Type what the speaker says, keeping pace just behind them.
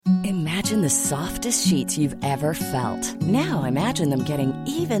Imagine the softest sheets you've ever felt. Now imagine them getting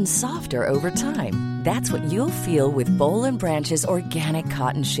even softer over time. That's what you'll feel with Boll and Branch's organic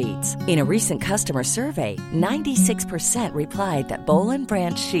cotton sheets. In a recent customer survey, 96% replied that Boll and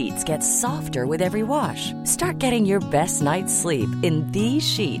Branch sheets get softer with every wash. Start getting your best night's sleep in these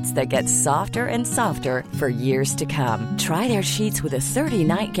sheets that get softer and softer for years to come. Try their sheets with a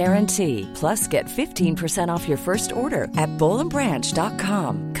 30-night guarantee. Plus, get 15% off your first order at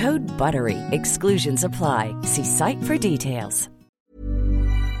bollandbranch.com. Code BUTTERY. Exclusions apply. See site for details.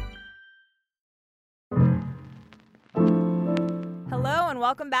 Hello and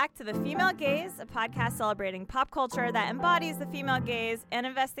welcome back to The Female Gaze, a podcast celebrating pop culture that embodies the female gaze and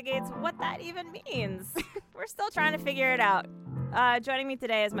investigates what that even means. We're still trying to figure it out. Joining me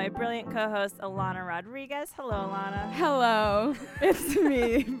today is my brilliant co-host, Alana Rodriguez. Hello, Alana. Hello. It's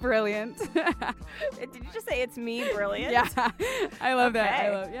me, brilliant. Did you just say it's me, brilliant? Yeah. I love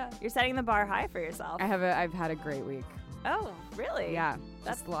that. Yeah. You're setting the bar high for yourself. I've had a great week. Oh, really? Yeah.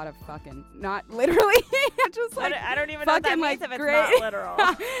 That's a lot of fucking, not literally. Just like I don't even know what that means if it's not literal.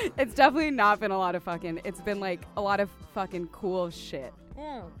 It's definitely not been a lot of fucking. It's been like a lot of fucking cool shit.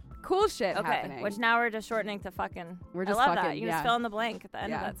 Cool shit happening. Which now we're just shortening to fucking. We're just I love fucking, that. You can just fill in the blank at the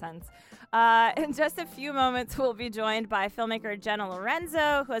end of that sentence. In just a few moments, we'll be joined by filmmaker Jenna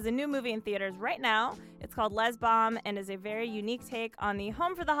Laurenzo, who has a new movie in theaters right now. It's called Les Bomb and is a very unique take on the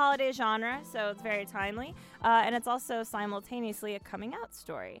home for the holiday genre, so it's very timely. And it's also simultaneously a coming out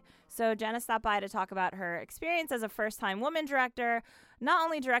story. So Jenna stopped by to talk about her experience as a first-time woman director, not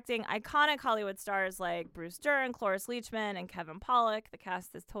only directing iconic Hollywood stars like Bruce Dern, Cloris Leachman, and Kevin Pollak. The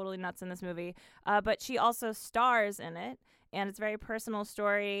cast is totally nuts in this movie. But she also stars in it, and it's a very personal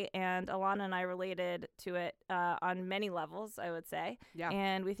story, and Alana and I related to it on many levels, I would say. Yeah.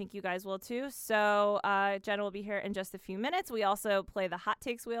 And we think you guys will too. So Jenna will be here in just a few minutes. We also play the Hot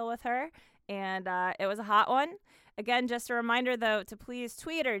Takes Wheel with her, and it was a hot one. Again, just a reminder, though, to please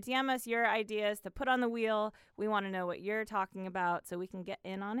tweet or DM us your ideas to put on the wheel. We want to know what you're talking about so we can get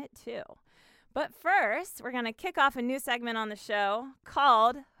in on it, too. But first, we're going to kick off a new segment on the show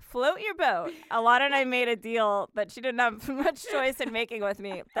called Float Your Boat. Alana and I made a deal that she didn't have much choice in making with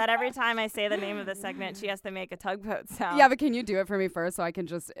me, that every time I say the name of the segment, she has to make a tugboat sound. Yeah, but can you do it for me first so I can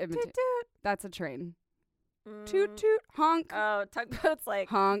just imitate? Toot, toot. That's a train. Toot, toot, honk. Oh, tugboat's like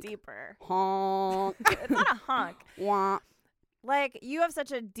honk. Deeper. Honk. It's not a honk. Wah. Like, you have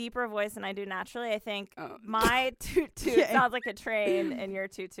such a deeper voice than I do naturally. I think my toot toot sounds like a train, and your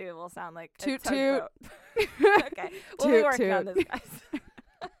toot toot will sound like a toot tugboat. Okay, we'll be Toot, working toot. on this, guys.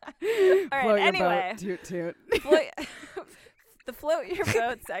 All right, Float anyway. Your boat. Toot, toot. The Float Your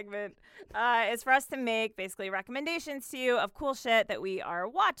Boat segment is for us to make basically recommendations to you of cool shit that we are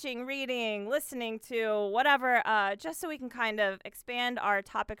watching, reading, listening to, whatever, just so we can kind of expand our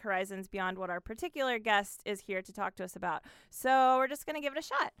topic horizons beyond what our particular guest is here to talk to us about. So we're just going to give it a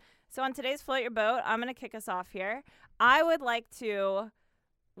shot. So on today's Float Your Boat, I'm going to kick us off here. I would like to...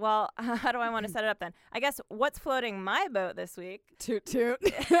 Well, how do I want to set it up then? I guess what's floating my boat this week Toot, toot.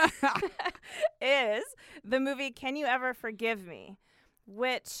 is the movie Can You Ever Forgive Me,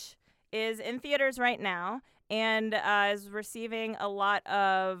 which is in theaters right now and is receiving a lot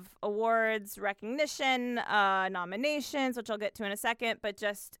of awards, recognition, nominations, which I'll get to in a second. But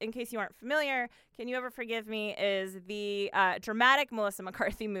just in case you aren't familiar, Can You Ever Forgive Me is the dramatic Melissa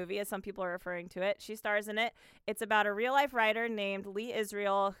McCarthy movie, as some people are referring to it. She stars in it. It's about a real-life writer named Lee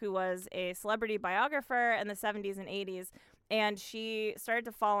Israel, who was a celebrity biographer in the 70s and 80s. And she started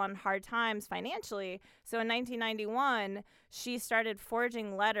to fall on hard times financially. So in 1991, she started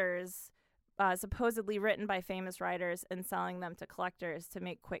forging letters supposedly written by famous writers and selling them to collectors to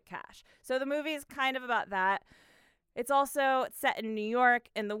make quick cash. So the movie is kind of about that. It's also set in New York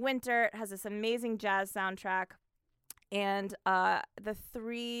in the winter. It has this amazing jazz soundtrack. And the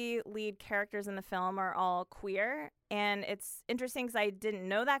three lead characters in the film are all queer. And it's interesting because I didn't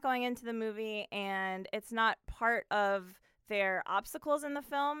know that going into the movie. And it's not part of their obstacles in the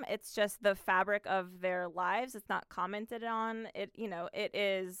film. It's just the fabric of their lives. It's not commented on. It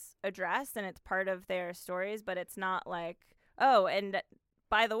is addressed and it's part of their stories, but it's not like, oh, and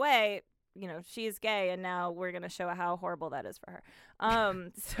by the way, she's gay and now we're going to show how horrible that is for her.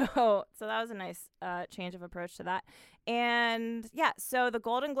 So that was a nice change of approach to that. And yeah, so the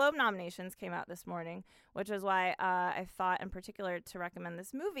Golden Globe nominations came out this morning, which is why I thought in particular to recommend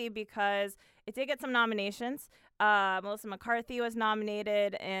this movie because it did get some nominations. Melissa McCarthy was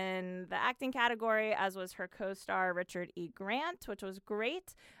nominated in the acting category, as was her co-star Richard E. Grant, which was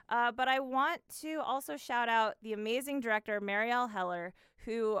great. But I want to also shout out the amazing director Marielle Heller,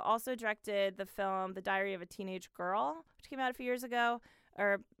 who also directed the film The Diary of a Teenage Girl, which came out a few years ago,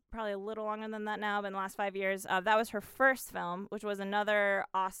 or probably a little longer than that now, but in the last 5 years. That was her first film, which was another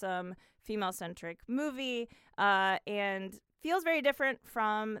awesome female-centric movie, and feels very different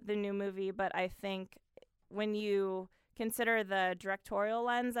from the new movie, but I think when you consider the directorial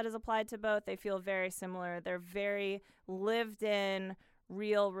lens that is applied to both, they feel very similar. They're very lived-in,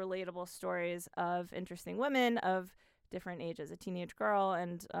 real, relatable stories of interesting women of different ages, a teenage girl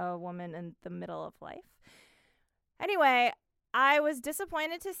and a woman in the middle of life. Anyway, I was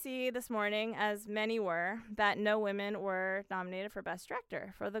disappointed to see this morning, as many were, that no women were nominated for Best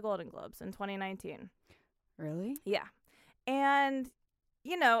Director for the Golden Globes in 2019. Really? Yeah. And,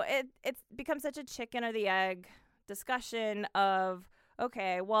 you know, it's become such a chicken or the egg discussion of,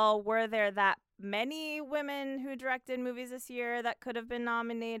 okay, well, were there that many women who directed movies this year that could have been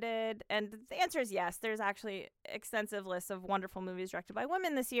nominated? And the answer is yes. There's actually extensive lists of wonderful movies directed by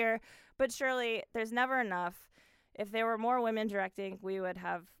women this year, but surely there's never enough. If there were more women directing, we would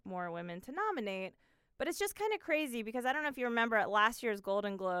have more women to nominate. But it's just kind of crazy because I don't know if you remember at last year's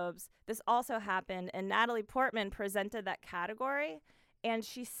Golden Globes, this also happened, and Natalie Portman presented that category. And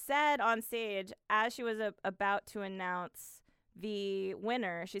she said on stage, as she was about to announce the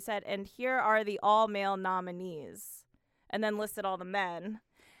winner, she said, and here are the all-male nominees, and then listed all the men.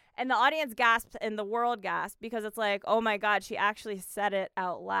 And the audience gasped and the world gasped because it's like, oh, my God, she actually said it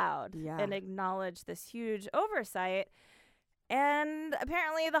out loud and acknowledged this huge oversight. And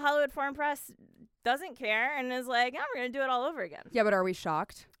apparently the Hollywood Foreign Press doesn't care and is like, oh, we're going to do it all over again. Yeah, but are we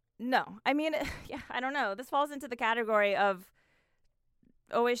shocked? No. I mean, I don't know. This falls into the category of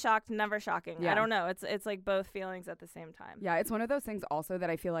always shocked, never shocking. Yeah. I don't know. It's like both feelings at the same time. Yeah, it's one of those things also that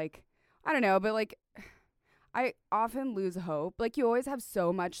I feel like, I don't know, but like I often lose hope. Like you always have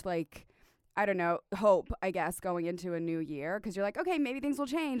so much like, I don't know, hope, I guess, going into a new year because you're like, okay, maybe things will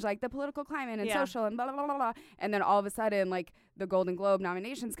change, like the political climate and social and blah, blah, blah, blah, blah. And then all of a sudden, like the Golden Globe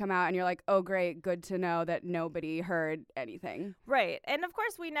nominations come out and you're like, oh, great, good to know that nobody heard anything. Right. And of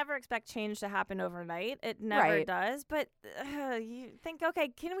course, we never expect change to happen overnight. It never does. But you think, okay,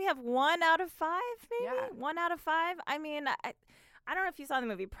 can we have 1 out of 5 maybe? Yeah. 1 out of 5? I mean, I don't know if you saw the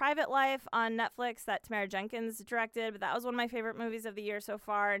movie Private Life on Netflix that Tamara Jenkins directed, but that was one of my favorite movies of the year so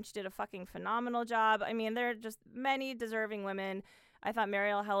far, and she did a fucking phenomenal job. I mean, there are just many deserving women. I thought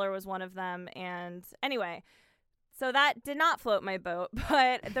Marielle Heller was one of them. And anyway, so that did not float my boat,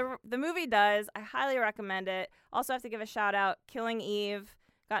 but the movie does. I highly recommend it. Also have to give a shout out. Killing Eve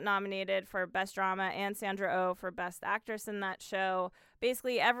got nominated for Best Drama and Sandra Oh for Best Actress in that show.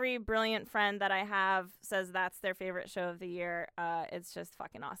 Basically, every brilliant friend that I have says that's their favorite show of the year. It's just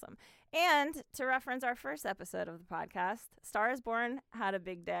fucking awesome. And to reference our first episode of the podcast, Star is Born had a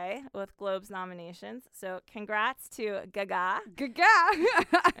big day with Globes nominations. So congrats to Gaga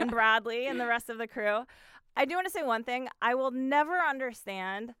and Bradley and the rest of the crew. I do want to say one thing. I will never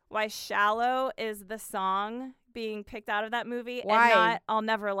understand why Shallow is the song being picked out of that movie Why? and not I'll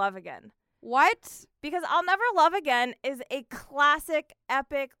Never Love Again. What? Because I'll Never Love Again is a classic,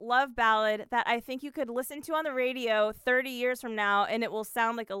 epic love ballad that I think you could listen to on the radio 30 years from now and it will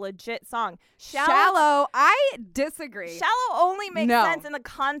sound like a legit song. Shallow. I disagree. Shallow only makes sense in the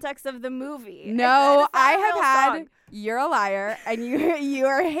context of the movie. No, I have had song. You're a liar and you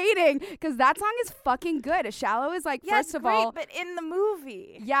are hating because that song is fucking good. Shallow is like, first of all. but in the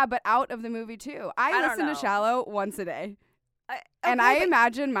movie. Yeah, but out of the movie too. I listen to Shallow once a day. And I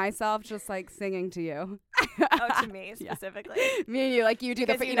imagine myself just like singing to you. Oh, to me specifically. Yeah. Me and you, like you do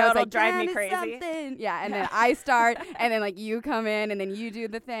the, you know, it's it'll like drive me crazy. Something. Yeah, and then I start, and then like you come in, and then you do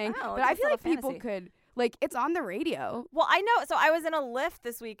the thing. Oh, but I feel like people could. Like, it's on the radio. Well, I know. So I was in a Lyft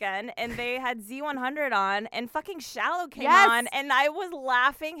this weekend, and they had Z100 on, and fucking Shallow came on, and I was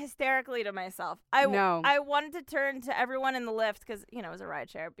laughing hysterically to myself. I wanted to turn to everyone in the Lyft, because, you know, it was a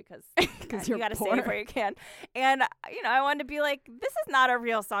rideshare, because you got to save where you can. And, you know, I wanted to be like, this is not a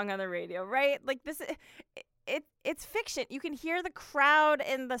real song on the radio, right? Like, this it's fiction. You can hear the crowd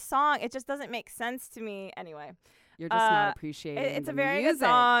in the song. It just doesn't make sense to me. Anyway. You're just not appreciating It's the a very music. good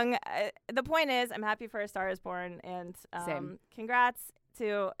song. The point is, I'm happy for A Star is Born, and congrats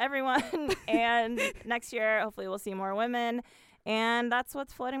to everyone. And next year, hopefully, we'll see more women. And that's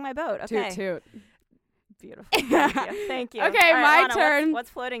what's floating my boat. Okay. Toot, toot. Beautiful. Thank you. Thank you. Okay, right, my Lana, turn. What's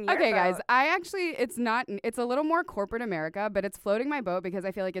floating your boat? Okay, guys. It's a little more corporate America, but it's floating my boat because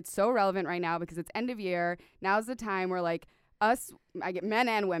I feel like it's so relevant right now because it's end of year. Now's the time where, like, I get men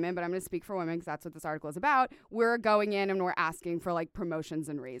and women, but I'm going to speak for women because that's what this article is about. We're going in and we're asking for like promotions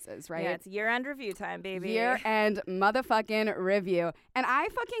and raises, right? Yeah, it's year-end review time, baby. Year-end motherfucking review. And I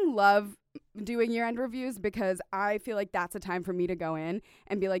fucking love doing year-end reviews because I feel like that's a time for me to go in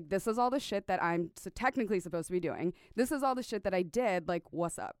and be like, this is all the shit that I'm technically supposed to be doing. This is all the shit that I did. Like,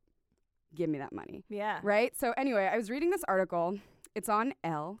 what's up? give me that money. Yeah. Right? So anyway, I was reading this article. It's on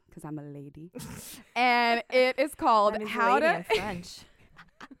Elle, because I'm a lady. And it is called How to... in French.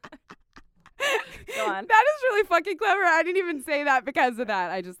 Go on. That is really fucking clever. I didn't even say that because of that.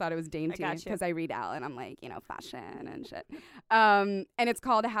 I just thought it was dainty because I read Elle and I'm like, fashion and shit. And it's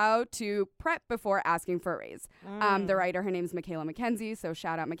called How to Prep Before Asking for a Raise. The writer, her name's Michaela McKenzie, so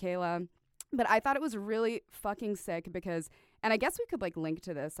shout out Michaela. But I thought it was really fucking sick because, and I guess we could like link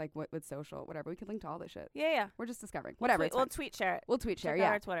to this like with social, whatever. We could link to all this shit. Yeah. We're just discovering. Whatever. We'll tweet share it. We'll tweet share, Check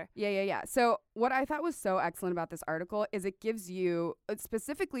out our Twitter. Yeah. So what I thought was so excellent about this article is it gives you,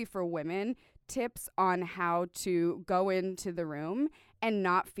 specifically for women, tips on how to go into the room and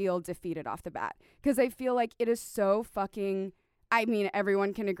not feel defeated off the bat. Because I feel like it is so fucking... I mean,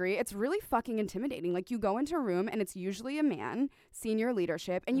 everyone can agree. It's really fucking intimidating. Like, you go into a room and it's usually a man, senior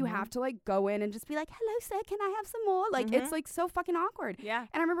leadership, and you have to, like, go in and just be like, hello, sir, can I have some more? Like, it's, like, so fucking awkward. Yeah.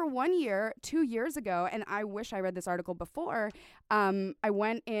 And I remember 2 years ago, and I wish I read this article before, I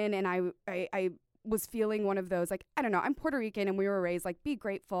went in and I was feeling one of those, like, I don't know, I'm Puerto Rican and we were raised, like, be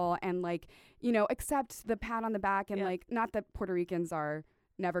grateful and, like, accept the pat on the back and, like, not that Puerto Ricans are...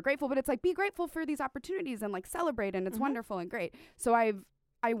 never grateful, but it's like be grateful for these opportunities and like celebrate, and it's wonderful and great. So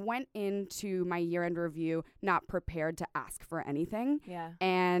I went into my year-end review not prepared to ask for anything. Yeah.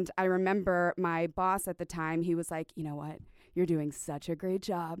 And I remember my boss at the time, he was like, you know what? You're doing such a great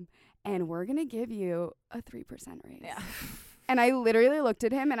job and we're going to give you a 3% raise. Yeah. And I literally looked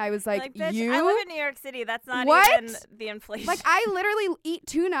at him and I was like, bitch, you... I live in New York City. That's not even the inflation. Like, I literally eat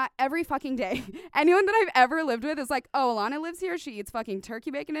tuna every fucking day. Anyone that I've ever lived with is like, oh, Alana lives here. She eats fucking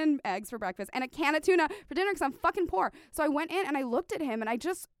turkey, bacon, and eggs for breakfast and a can of tuna for dinner because I'm fucking poor. So I went in and I looked at him and I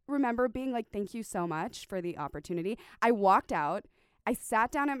just remember being like, thank you so much for the opportunity. I walked out. I sat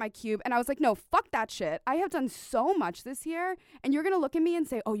down at my cube and I was like, no, fuck that shit. I have done so much this year and you're going to look at me and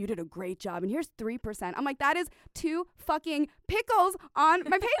say, oh, you did a great job and here's 3%. I'm like, that is 2 fucking pickles on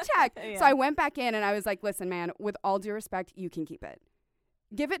my paycheck. Yeah. So I went back in and I was like, listen, man, with all due respect, you can keep it.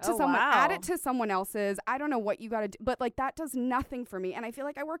 Give it to someone, add it to someone else's. I don't know what you got to do, but like that does nothing for me. And I feel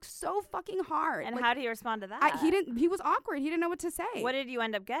like I work so fucking hard. And like, how do you respond to that? He was awkward. He didn't know what to say. What did you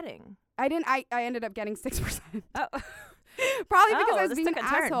end up getting? I ended up getting 6%. Oh. Probably because I was being an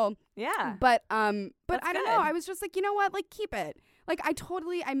asshole. Yeah. But I don't know. good. I was just like, you know what? Like, keep it. Like,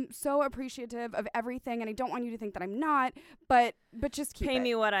 I'm so appreciative of everything, and I don't want you to think that I'm not, but just keep it. Pay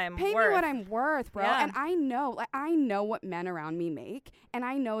me what I'm worth. Pay me what I'm worth, bro. Yeah. And I know what men around me make, and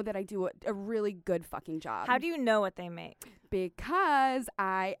I know that I do a really good fucking job. How do you know what they make? Because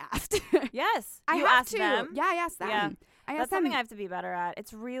I asked. Yes. I you have asked to. them? Yeah, I asked them. Yeah. That's something I have to be better at.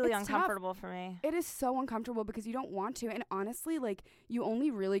 It's really uncomfortable for me. It is so uncomfortable because you don't want to. And honestly, like, you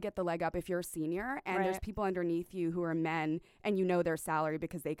only really get the leg up if you're a senior and there's people underneath you who are men and you know their salary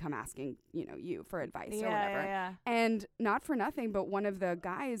because they come asking, you for advice or whatever. Yeah. And not for nothing, but one of the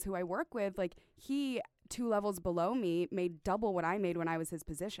guys who I work with, like, he 2 levels below me made double what I made when I was his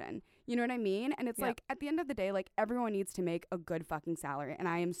position. You know what I mean? And it's like, at the end of the day, like, everyone needs to make a good fucking salary. And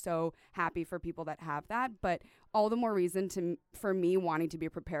I am so happy for people that have that. But all the more reason for me wanting to be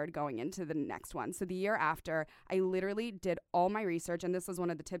prepared going into the next one. So the year after, I literally did all my research. And this was one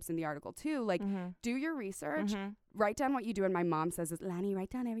of the tips in the article too. Like, do your research, write down what you do. And my mom says, Lani, write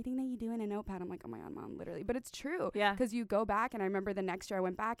down everything that you do in a notepad. I'm like, oh my God, Mom, literally. But it's true. Yeah. Because you go back, and I remember the next year I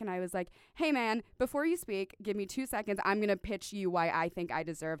went back and I was like, hey man, before you speak, give me 2 seconds. I'm going to pitch you why I think I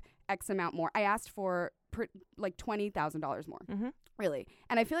deserve X amount more. I asked for like $20,000 more. Really.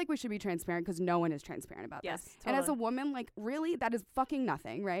 And I feel like we should be transparent because no one is transparent about this. Totally. And as a woman, like, really, that is fucking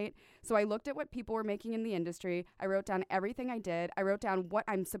nothing, right? So I looked at what people were making in the industry. I wrote down everything I did. I wrote down what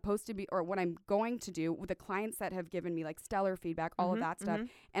I'm supposed to be or what I'm going to do with the clients that have given me like stellar feedback, all of that stuff.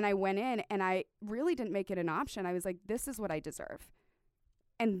 And I went in and I really didn't make it an option. I was like, this is what I deserve.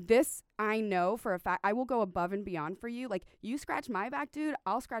 And this, I know for a fact, I will go above and beyond for you. Like, you scratch my back, dude,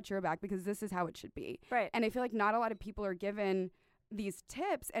 I'll scratch your back because this is how it should be. Right. And I feel like not a lot of people are given these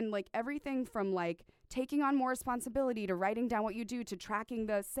tips, and like everything from like taking on more responsibility to writing down what you do to tracking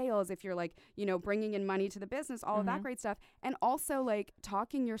the sales if you're like, bringing in money to the business, all of that great stuff. And also like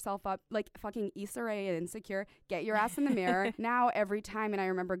talking yourself up, like fucking Issa Rae and Insecure, get your ass in the mirror now every time. And I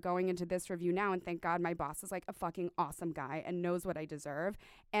remember going into this review now, and thank God my boss is like a fucking awesome guy and knows what I deserve.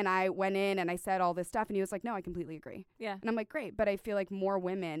 And I went in and I said all this stuff and he was like, no, I completely agree. Yeah. And I'm like, great. But I feel like more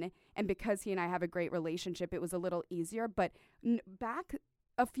women, and because he and I have a great relationship, it was a little easier. But back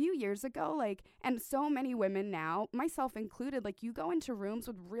a few years ago, like, and so many women now, myself included, like, you go into rooms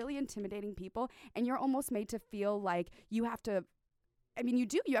with really intimidating people and you're almost made to feel like you have to,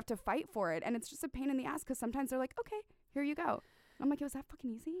 you have to fight for it. And it's just a pain in the ass because sometimes they're like, okay, here you go. I'm like, was that fucking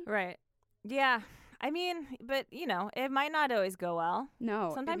easy? Right. Yeah. I mean, but, you know, it might not always go well.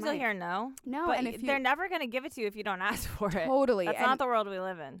 No. Sometimes you'll hear no. No, but and if they're never going to give it to you if you don't ask for it. Totally. That's not the world we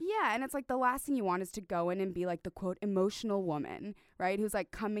live in. Yeah, and it's like the last thing you want is to go in and be like the quote emotional woman, right? Who's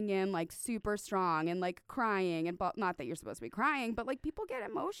like coming in like super strong and like crying and not that you're supposed to be crying, but like people get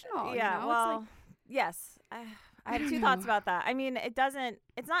emotional. Yeah, you know? well, it's like, yes. I have two thoughts about that. I mean, it's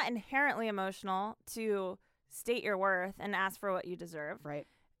not inherently emotional to state your worth and ask for what you deserve. Right.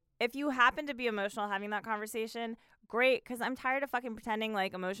 If you happen to be emotional having that conversation, great, because I'm tired of fucking pretending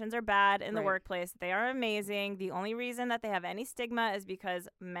like emotions are bad in the workplace. They are amazing. The only reason that they have any stigma is because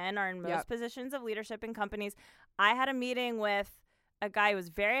men are in most positions of leadership in companies. I had a meeting with a guy who was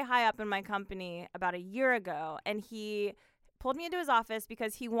very high up in my company about a year ago, and he pulled me into his office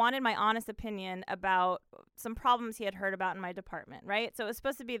because he wanted my honest opinion about some problems he had heard about in my department, right? So it was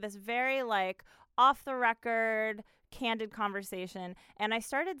supposed to be this very like off the record, candid conversation, and I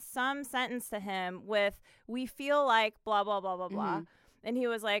started some sentence to him with, we feel like blah, blah, blah, blah, blah. And he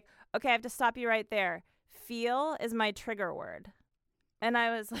was like, okay, I have to stop you right there. Feel is my trigger word. And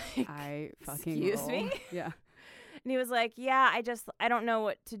I was like, excuse me? Yeah. And he was like, yeah, I don't know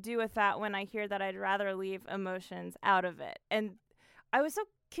what to do with that when I hear that. I'd rather leave emotions out of it. And I was so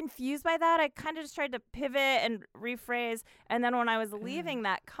confused by that. I kind of just tried to pivot and rephrase. And then when I was leaving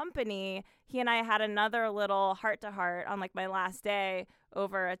that company, he and I had another little heart-to-heart on like my last day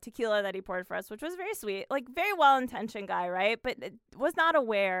over a tequila that he poured for us, which was very sweet, like very well-intentioned guy, right? But was not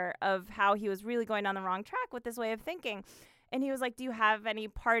aware of how he was really going down the wrong track with this way of thinking. And he was like, do you have any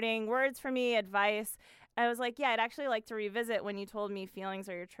parting words for me, advice? I was like, yeah, I'd actually like to revisit when you told me feelings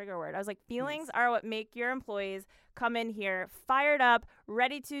are your trigger word. I was like, feelings are what make your employees come in here fired up,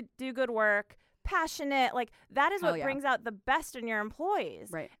 ready to do good work, passionate. Like that is what brings out the best in your employees.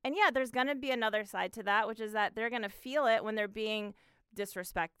 Right. And yeah, there's going to be another side to that, which is that they're going to feel it when they're being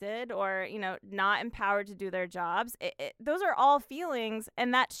disrespected or, you know, not empowered to do their jobs. Those are all feelings,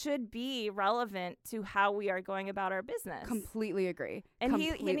 and that should be relevant to how we are going about our business. Completely agree. And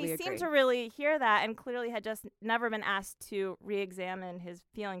he seemed to really hear that, and clearly had just never been asked to re-examine his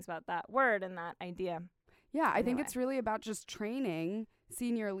feelings about that word and that idea. Yeah, I think it's really about just training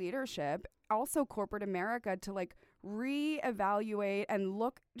senior leadership, also corporate America, to like reevaluate and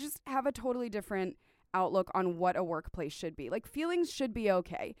just have a totally different outlook on what a workplace should be. Like feelings should be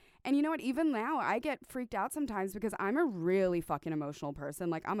okay. And you know what? Even now I get freaked out sometimes because I'm a really fucking emotional person.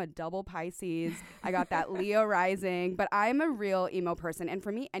 Like I'm a double Pisces. I got that Leo rising, but I'm a real emo person. And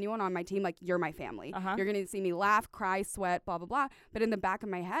for me, anyone on my team, like you're my family. You're going to see me laugh, cry, sweat, blah, blah, blah. But in the back of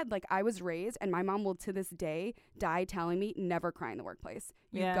my head, like I was raised, and my mom will to this day die telling me never cry in the workplace.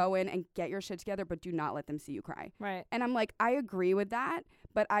 You go in and get your shit together, but do not let them see you cry. Right. And I'm like, I agree with that.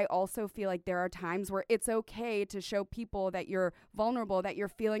 But I also feel like there are times where it's okay to show people that you're vulnerable, that you're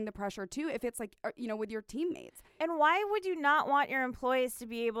feeling the pressure too, if it's like, you know, with your teammates. And why would you not want your employees to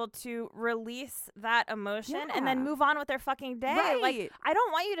be able to release that emotion and then move on with their fucking day? Right. Like, I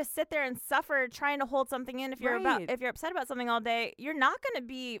don't want you to sit there and suffer trying to hold something in. If you're if you're upset about something all day, you're not going to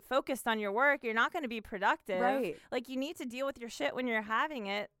be focused on your work. You're not going to be productive. Right. Like, you need to deal with your shit when you're having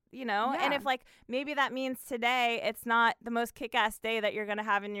it. You know, and if like maybe that means today it's not the most kick-ass day that you're going to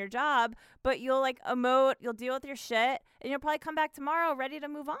have in your job, but you'll like emote, you'll deal with your shit, and you'll probably come back tomorrow ready to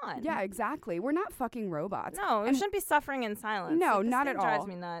move on. Yeah, exactly. We're not fucking robots. No, we shouldn't be suffering in silence. No, like, not at all. Drives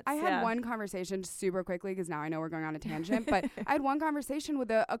me nuts. I had one conversation super quickly because now I know we're going on a tangent, but I had one conversation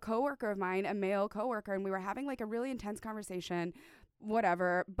with a coworker of mine, a male coworker, and we were having like a really intense conversation.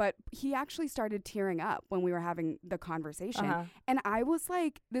 Whatever, but he actually started tearing up when we were having the conversation. And I was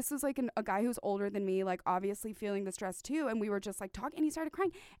like, this was like a guy who's older than me, like obviously feeling the stress too. And we were just like talking, and he started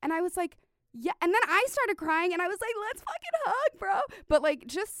crying. And I was like, yeah. And then I started crying, and I was like, let's fucking hug, bro. But like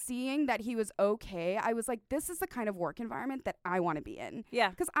just seeing that he was okay, I was like, this is the kind of work environment that I want to be in. Yeah.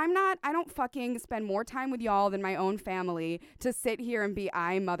 Because I don't fucking spend more time with y'all than my own family to sit here and be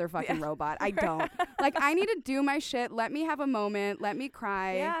I motherfucking robot. I don't. Like, I need to do my shit. Let me have a moment. Let me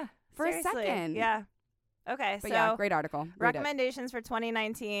cry for seriously. a second. Yeah. Okay, but so yeah, great article. Recommendations for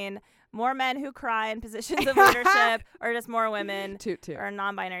 2019: more men who cry in positions of leadership, or just more women, or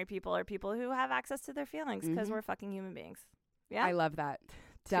non-binary people, or people who have access to their feelings, because we're fucking human beings. Yeah, I love that.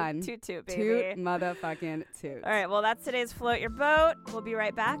 Done. Toot, baby. Toot motherfucking toot. All right, well, that's today's Float Your Boat. We'll be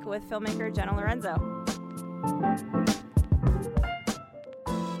right back with filmmaker Jenna Laurenzo.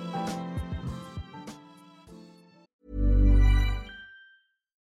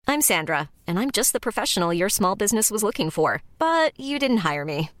 I'm Sandra, and I'm just the professional your small business was looking for. But you didn't hire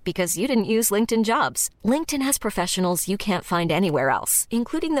me because you didn't use LinkedIn Jobs. LinkedIn has professionals you can't find anywhere else,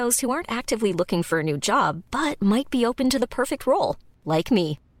 including those who aren't actively looking for a new job, but might be open to the perfect role, like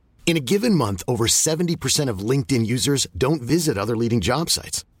me. In a given month, over 70% of LinkedIn users don't visit other leading job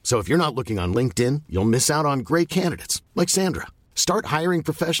sites. So if you're not looking on LinkedIn, you'll miss out on great candidates like Sandra. Start hiring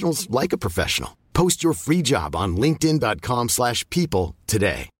professionals like a professional. Post your free job on linkedin.com/people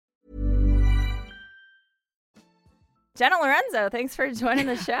today. Jenna Laurenzo, thanks for joining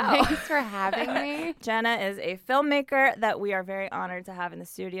the show. Thanks for having me. Jenna is a filmmaker that we are very honored to have in the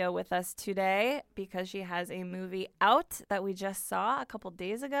studio with us today because she has a movie out that we just saw a couple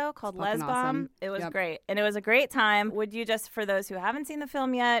days ago called Lesbomb. Awesome. It was Yep. great. And it was a great time. Would you just, for those who haven't seen the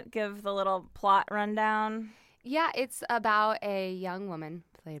film yet, give the little plot rundown? Yeah, it's about a young woman,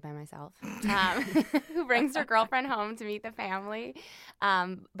 played by myself, who brings her girlfriend home to meet the family.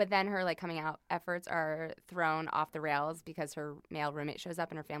 But then her coming out efforts are thrown off the rails because her male roommate shows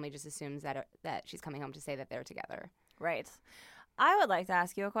up and her family just assumes that she's coming home to say that they're together. Right. I would like to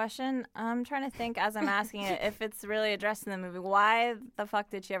ask you a question. I'm trying to think as I'm asking it if it's really addressed in the movie. Why the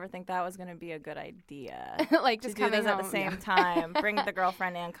fuck did she ever think that was going to be a good idea? Just to do coming this at home. the same time, bring the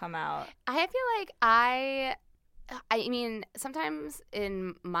girlfriend and come out. I feel like I mean, sometimes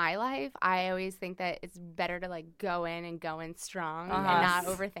in my life, I always think that it's better to go in strong and not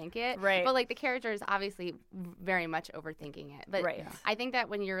overthink it. Right. But the character is obviously very much overthinking it. But Right. I think that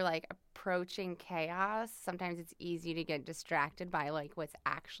when you're approaching chaos, sometimes it's easy to get distracted by what's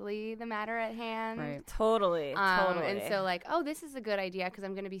actually the matter at hand. Right. Totally. And so oh, this is a good idea because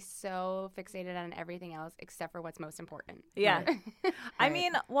I'm going to be so fixated on everything else except for what's most important. Yeah. Right. I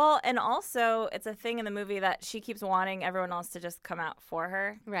mean, well, and also it's a thing in the movie that she keeps wanting everyone else to just come out for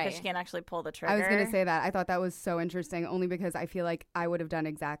her. Right. Because she can't actually pull the trigger. I was going to say that. I thought that was so interesting only because I feel like I would have done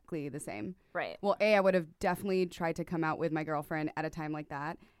exactly the same. Right. Well, A, I would have definitely tried to come out with my girlfriend at a time like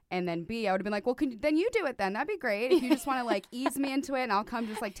that. And then B, I would have been like, well, then you do it then. That'd be great. If you just want to ease me into it and I'll come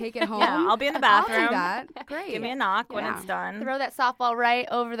just take it home. Yeah, I'll be in the bathroom. I'll do that. Great. Give me a knock when Yeah. it's done. Throw that softball right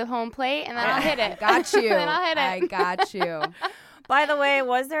over the home plate and then I'll hit it. Got you. Then I'll hit it. I got you. By the way,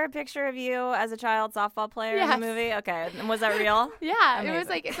 was there a picture of you as a child softball player in Yes. the movie? Okay. And was that real? Yeah, it was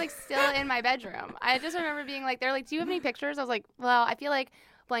it's still in my bedroom. I just remember being they're do you have any pictures? I was like, well, I feel like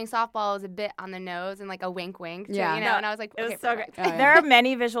playing softball is a bit on the nose and a wink wink. Yeah. You know, and I was like, It okay, was so perfect. great. There are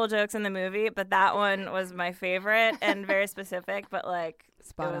many visual jokes in the movie, but that one was my favorite and very specific, but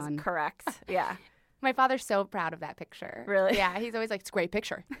Spot it was on. correct. Yeah. My father's so proud of that picture. Really? Yeah, he's always it's a great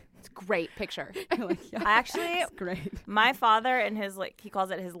picture. It's a great picture. Yeah, I actually, it's great. my father in his he calls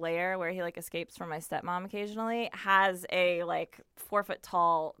it his lair where he escapes from my stepmom occasionally, has a 4 foot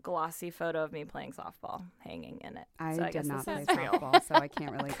tall glossy photo of me playing softball hanging in it. I So I did guess not this play is real. softball, so I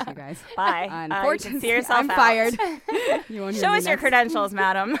can't relate to you guys. Bye. Unfortunately, you can see yourself I'm out. fired. You won't hear Show me us your next. credentials,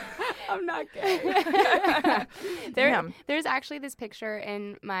 madam. I'm not gay. Damn. There's actually this picture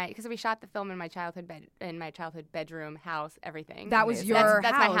in because we shot the film in my childhood bedroom, house, everything. That was Amazing. your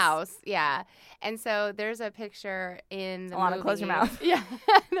That's house. my house, yeah. And so there's a picture in the Alana, movie. close your mouth. Yeah.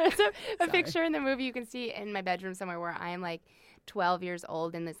 There's a picture in the movie you can see in my bedroom somewhere where I am 12 years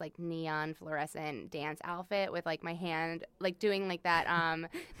old in this neon fluorescent dance outfit with my hand doing that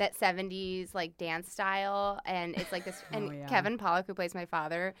that 70s dance style, and it's this and yeah. Kevin Pollak, who plays my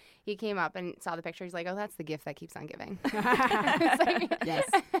father, he came up and saw the picture. He's like, oh, that's the gift that keeps on giving. Yes.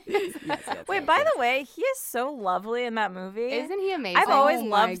 Wait, by the way, he is so lovely in that movie. Isn't he amazing? I've always Oh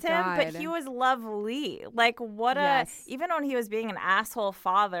my loved him, but God. he was lovely. What a Yes. even when he was being an asshole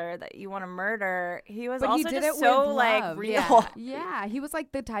father that you want to murder, he was But also he did just it so with love. real. Yeah. Yeah, he was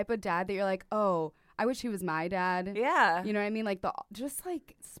the type of dad that you're oh, I wish he was my dad. Yeah. You know what I mean?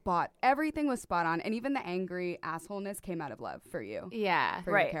 Spot. Everything was spot on. And even the angry assholeness came out of love for you. Yeah.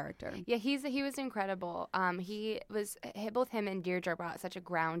 For Right. your character. Yeah, he was incredible. Both him and Deirdre brought such a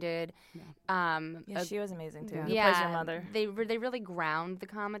grounded. Yeah, she was amazing too. Yeah. Who plays your mother? They really ground the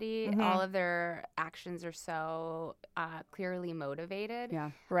comedy. Mhm. All of their actions are so clearly motivated.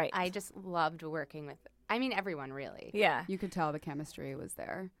 Yeah. Right. I just loved working with. I mean, everyone really. yeah. You could tell the chemistry was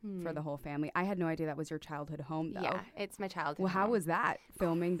there for the whole family. I had no idea that was your childhood home, though. Yeah, it's my childhood. Well, how home. was that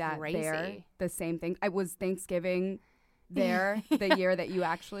filming that there? Crazy. The same thing. I was Thanksgiving there the year that you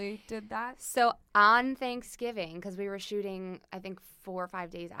actually did that. So on Thanksgiving, because we were shooting, I think 4 or 5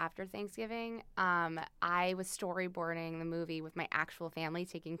 days after Thanksgiving, I was storyboarding the movie with my actual family,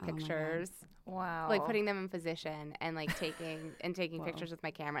 taking my God. pictures, Wow. putting them in position and taking Whoa. pictures with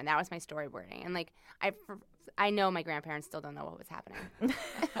my camera, and that was my storyboarding. And I know my grandparents still don't know what was happening.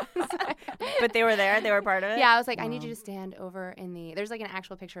 But they were there. They were part of it. Yeah, I was like, I need you to stand over in the. There's like an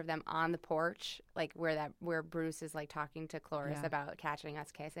actual picture of them on the porch, like where Bruce is like talking to Cloris about catching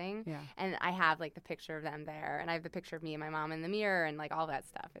us kissing. Yeah. And I have like the picture of them there, and I have the picture of me and my mom in the mirror, and like all that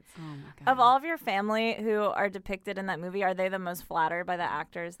stuff. It's oh my God. Of all of your family who are depicted in that movie, are they the most flattered by the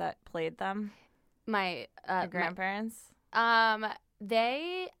actors that played them? My grandparents.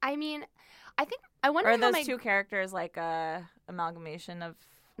 They. I mean, I think I wonder. Or are how those two characters like a amalgamation of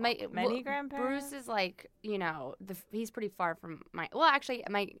many grandparents? Bruce is like, he's pretty far from my. Well, actually,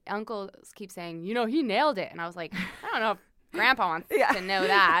 my uncles keep saying, he nailed it, and I was like, I don't know if Grandpa wants to know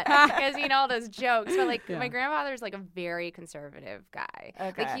that because all those jokes. But like, my grandfather's like a very conservative guy.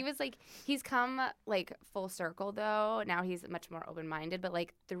 Okay. Like he's come like full circle though. Now he's much more open minded. But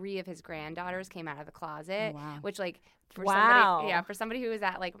like 3 of his granddaughters came out of the closet, which like for somebody who was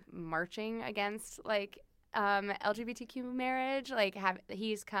at like marching against like LGBTQ marriage, like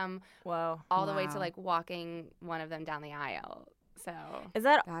he's come all the way to like walking one of them down the aisle. So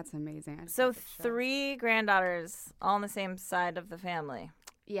that's amazing. So 3 granddaughters all on the same side of the family.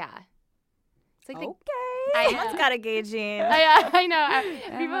 Yeah. It's like someone's got a gauging. I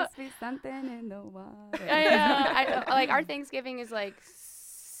know. There must be something in the water. I know. Like our Thanksgiving is like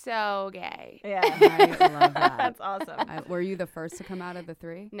so gay. Yeah, I love that. That's awesome. Were you the first to come out of the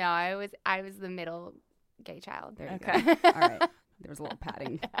 3? No, I was the middle gay child. There you go. All right. There was a little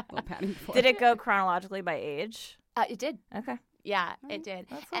padding. Before. Did it go chronologically by age? It did. Okay. Yeah, it did.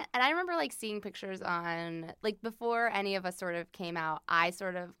 And I remember like seeing pictures on like before any of us sort of came out. I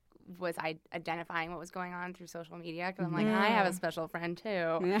sort of was identifying what was going on through social media because I'm like, I have a special friend too.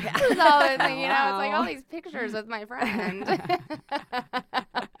 Yeah. It's always like, it's like all these pictures with my friend.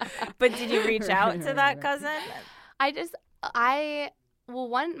 But did you reach out to that cousin? My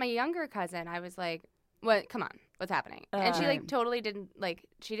younger cousin, I was like, what? Come on, what's happening? And she like totally didn't like.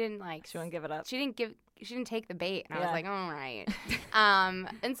 She wouldn't give it up. She didn't take the bait, and I was like, all right.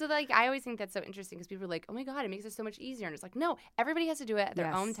 And so like I always think that's so interesting because people are like, oh my God, it makes it so much easier, and it's like, no, everybody has to do it at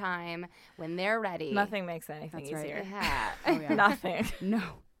their own time when they're ready. Nothing makes anything easier. Yeah. Oh, yeah. Nothing. No.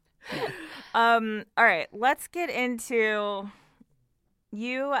 All right, let's get into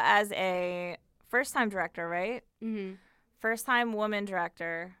you as a first-time director, right? Mm-hmm. First-time woman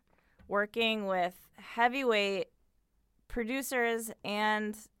director, working with heavyweight producers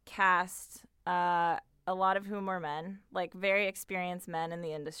and cast, a lot of whom were men, like very experienced men in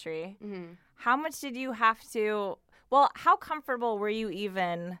the industry. Mm-hmm. How much did you have to, how comfortable were you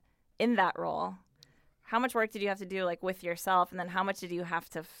even in that role? How much work did you have to do like with yourself? And then how much did you have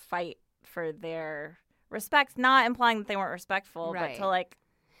to fight for their respect? Not implying that they weren't respectful, but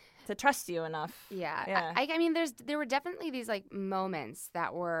to trust you enough. Yeah. I mean, there were definitely these like moments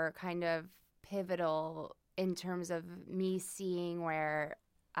that were kind of pivotal in terms of me seeing where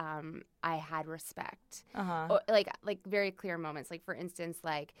I had respect, or, like very clear moments. Like for instance,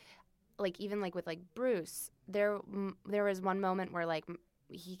 like even like with like Bruce, there was one moment where like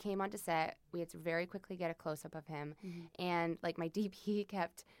he came onto set. We had to very quickly get a close up of him, and like my DP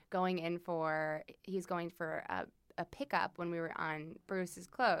kept going for a pickup when we were on Bruce's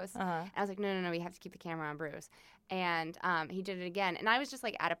close. And I was like, no, we have to keep the camera on Bruce. And he did it again. And I was just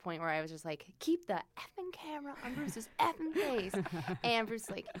like at a point where I was just like, keep the effing camera on Bruce's effing face. And Bruce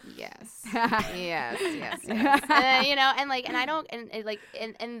was like, yes.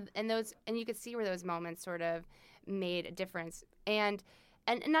 And you could see where those moments sort of made a difference. And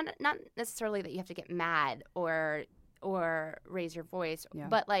not necessarily that you have to get mad or raise your voice,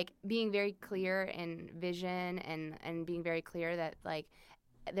 but like being very clear in vision and being very clear that like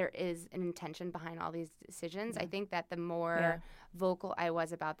there is an intention behind all these decisions. I think that the more vocal I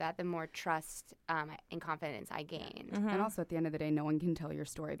was about that, the more trust and confidence I gained. And also at the end of the day, no one can tell your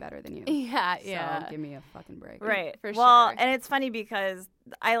story better than you. So give me a fucking break. Right. For sure. sure. And it's funny because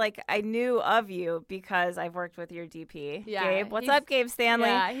I knew of you because I've worked with your DP, Gabe. What's up, Gabe Stanley?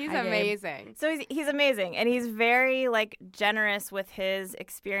 Yeah, he's amazing. Gabe. So he's amazing, and he's very like generous with his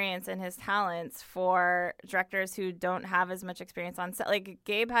experience and his talents for directors who don't have as much experience on set. Like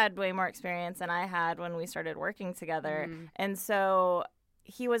Gabe had way more experience than I had when we started working together, and so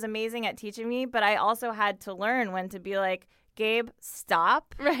he was amazing at teaching me. But I also had to learn when to be like, Gabe,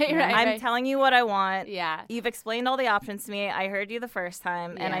 stop. Right. I'm telling you what I want. Yeah. You've explained all the options to me. I heard you the first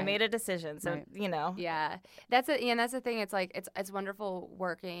time, and I made a decision. So, Yeah. That's the thing. It's like, it's wonderful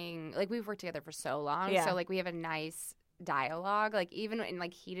working. Like, we've worked together for so long. Yeah. So, like, we have a nice dialogue. Like, even in,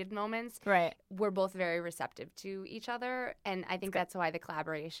 like, heated moments. Right. We're both very receptive to each other. And I think that's why the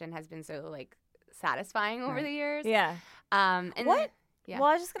collaboration has been so, like, satisfying over the years. Yeah. And what? Yeah. Well,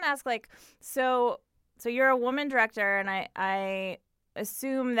 I was just going to ask, like, so so you're a woman director, and I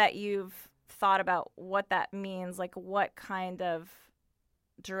assume that you've thought about what that means, like what kind of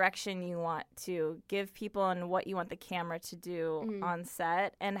direction you want to give people and what you want the camera to do on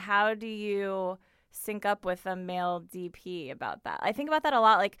set, and how do you sync up with a male DP about that? I think about that a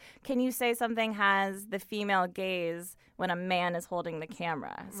lot. Like, can you say something has the female gaze when a man is holding the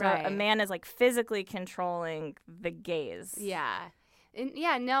camera? So a man is like physically controlling the gaze. Yeah.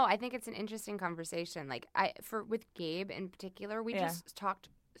 No, I think it's an interesting conversation. Like with Gabe in particular, we just talked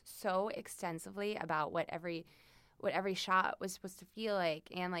so extensively about what every shot was supposed to feel like,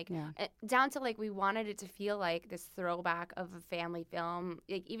 and like down to like we wanted it to feel like this throwback of a family film,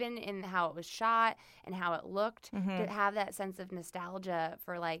 like even in how it was shot and how it looked, to have that sense of nostalgia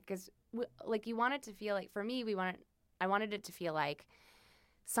for like, because like you want it to feel like, for me, I wanted it to feel like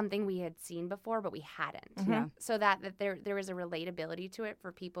something we had seen before but we hadn't, so that there was a relatability to it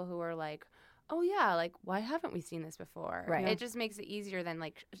for people who are like, oh yeah, like why haven't we seen this before? Right. It just makes it easier than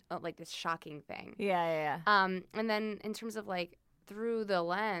like this shocking thing. Yeah. And then in terms of like through the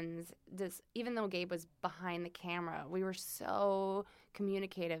lens, even though Gabe was behind the camera, we were so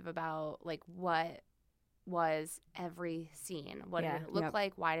communicative about like what was every scene. What did it look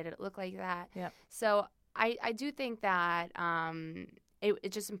like? Why did it look like that? Yep. So I do think that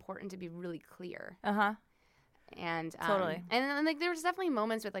it's just important to be really clear. And totally. And then like there was definitely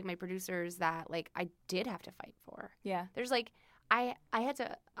moments with like my producers that like I did have to fight for. Yeah. There's like there's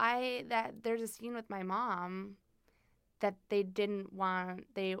a scene with my mom that they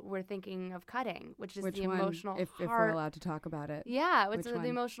were thinking of cutting, which is the emotional heart. If we're allowed to talk about it. Yeah, which is the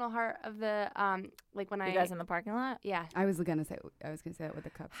emotional heart of the like when you guys in the parking lot? Yeah. I was gonna say that with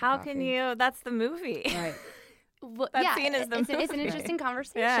the cups. How can you? That's the movie. Right. Well, that scene is the movie. It's an interesting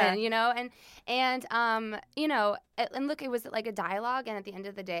conversation, you know, and you know, and look, it was like a dialogue, and at the end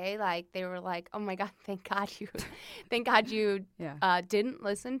of the day, like they were like, "Oh my God, thank God you didn't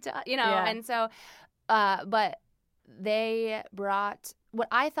listen to," you know, and so, but they brought what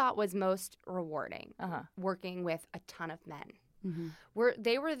I thought was most rewarding, working with a ton of men.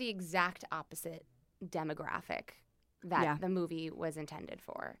 They were the exact opposite demographic that the movie was intended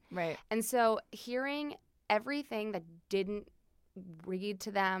for, right? And so hearing everything that didn't read to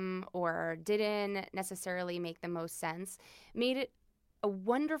them or didn't necessarily make the most sense made it a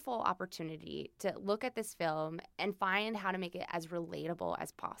wonderful opportunity to look at this film and find how to make it as relatable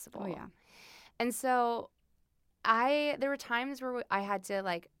as possible. Oh, yeah. And so there were times where I had to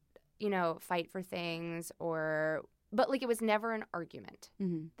like, you know, fight for things but like it was never an argument.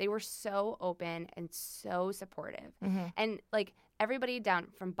 They were so open and so supportive. And like everybody down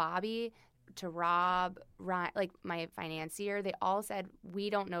from Bobby to Rob, Ryan, like my financier, they all said, we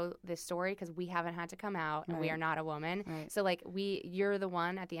don't know this story because we haven't had to come out and we are not a woman. Right. So like you're the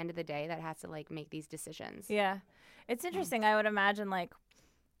one at the end of the day that has to like make these decisions. Yeah. It's interesting. I would imagine like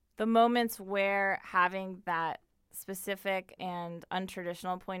the moments where having that specific and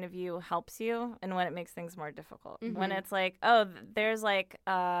untraditional point of view helps you and when it makes things more difficult. When it's like, oh, there's like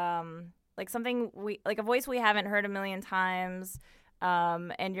something like a voice we haven't heard a million times.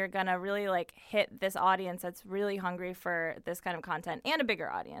 And you're going to really, like, hit this audience that's really hungry for this kind of content and a bigger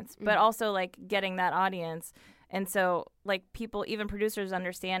audience, but also, like, getting that audience. And so, like, people, even producers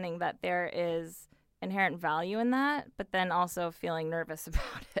understanding that there is inherent value in that, but then also feeling nervous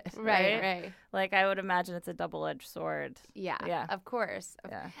about it. Right. Like, I would imagine it's a double-edged sword. Yeah. Of course.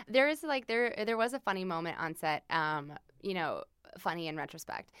 Yeah. There is, like, there was a funny moment on set, you know, funny in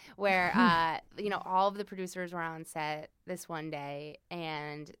retrospect, where you know, all of the producers were on set this one day,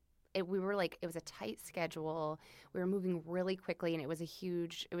 and it was a tight schedule. We were moving really quickly, and it was the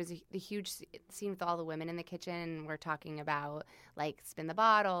huge scene with all the women in the kitchen. And we're talking about like spin the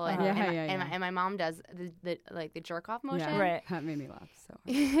bottle, and my mom does the jerk off motion. Yeah, right. That made me laugh so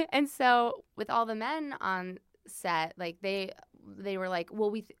hard. And so with all the men on set, like they were like, well,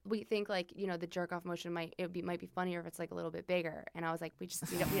 we think like, you know, the jerk off motion might be funnier if it's like a little bit bigger. And I was like, we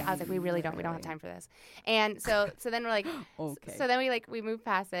really don't have time for this. And so then we're like, okay. So then we moved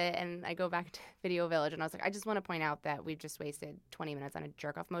past it, and I go back to Video Village, and I was like, I just want to point out that we've just wasted 20 minutes on a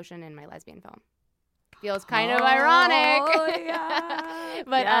jerk off motion in my lesbian film. Feels kind of ironic. Oh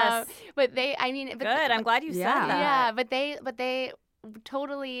yeah. But they, I mean, good. I'm glad you said that. Yeah, but they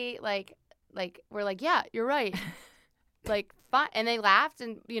totally like were like, yeah, you're right. Like, fine. And they laughed,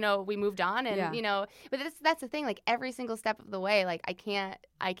 and, you know, we moved on, and, you know, but that's the thing, like, every single step of the way, like, I can't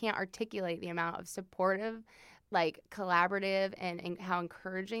articulate the amount of supportive, like, collaborative, and how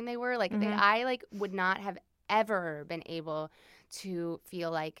encouraging they were. Like, I, like, would not have ever been able to feel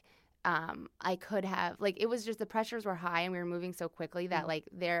like I could have, like, it was just the pressures were high and we were moving so quickly that, like,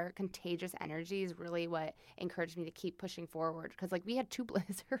 their contagious energy is really what encouraged me to keep pushing forward. Because, like, we had 2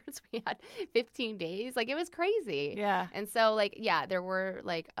 blizzards. We had 15 days. Like, it was crazy. Yeah. And so, like, yeah, there were,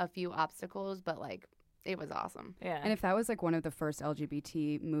 like, a few obstacles, but, like, it was awesome. Yeah. And if that was like one of the first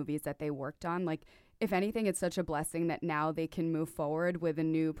LGBT movies that they worked on, like if anything, it's such a blessing that now they can move forward with a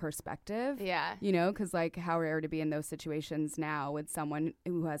new perspective. Yeah. You know, because like how rare to be in those situations now with someone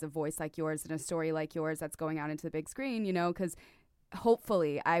who has a voice like yours and a story like yours that's going out into the big screen, you know, because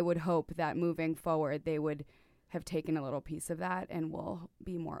hopefully I would hope that moving forward they would have taken a little piece of that and will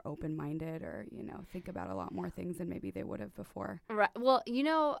be more open-minded or, you know, think about a lot more things than maybe they would have before. Right. Well, you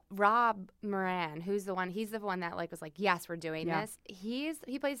know, Rob Moran, he's the one that like was like, yes, we're doing this. He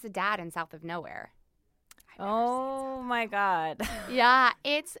plays the dad in South of Nowhere. Oh my God. Yeah,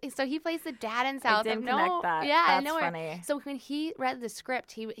 so he plays the dad in South I didn't of Nowhere. connect that. Yeah, That's Nowhere. funny. So when he read the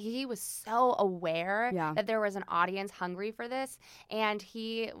script, he was so aware that there was an audience hungry for this, and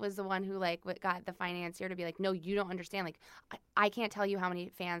he was the one who like got the financier to be like, no, you don't understand. Like, I can't tell you how many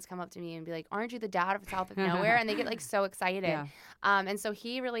fans come up to me and be like, aren't you the dad of South of Nowhere? And they get like so excited. Yeah. And so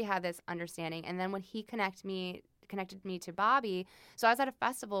he really had this understanding. And then when he connected me to Bobby. So I was at a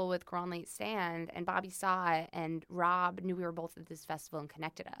festival with Girl on Late Stand, and Bobby saw it, and Rob knew we were both at this festival and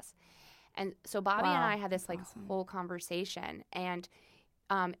connected us. And so Bobby and I had this like whole conversation, and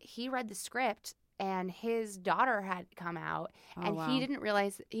he read the script, and his daughter had come out, and he didn't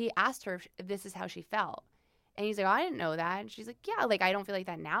realize. He asked her if this is how she felt. And he's like, oh, I didn't know that. And she's like, yeah, like, I don't feel like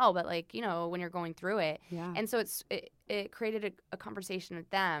that now, but, like, you know, when you're going through it. Yeah. And so it created a conversation with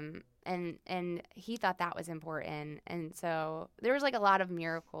them, and he thought that was important. And so there was, like, a lot of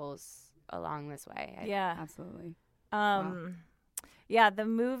miracles along this way. Yeah. Absolutely. Yeah, the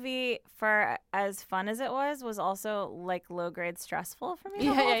movie, for as fun as it was also, like, low-grade stressful for me.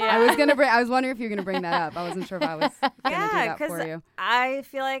 I was wondering if you were gonna bring that up. I wasn't sure if I was gonna do that for you. I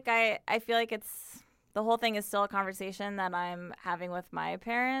feel like it's the whole thing is still a conversation that I'm having with my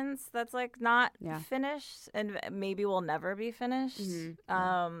parents that's like not finished and maybe will never be finished.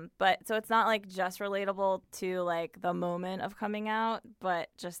 Mm-hmm. But so it's not like just relatable to like the moment of coming out, but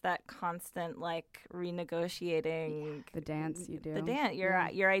just that constant like renegotiating the dance you do.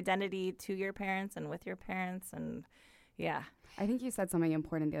 Your identity to your parents and with your parents, and I think you said something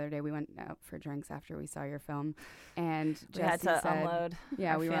important the other day. We went out for drinks after we saw your film, and we had to unload.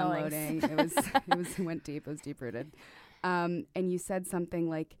 Yeah, we were unloading. It went deep. It was deep rooted. And you said something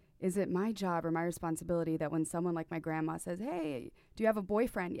like, "Is it my job or my responsibility that when someone like my grandma says, 'Hey, do you have a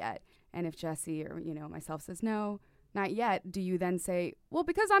boyfriend yet?' and if Jesse or myself says no, not yet, do you then say, well,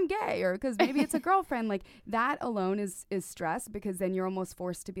 because I'm gay or because maybe it's a girlfriend?" Like that alone is stress, because then you're almost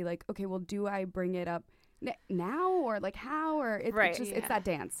forced to be like, okay, well, do I bring it up now or like how, or it's just it's that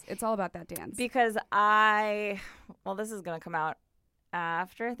dance. It's all about that dance. Because this is gonna come out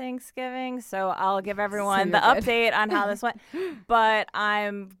after Thanksgiving, so I'll give everyone the update on how this went. But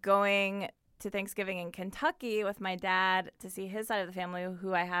I'm going to Thanksgiving in Kentucky with my dad to see his side of the family,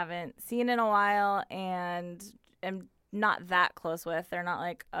 who I haven't seen in a while and am not that close with. They're not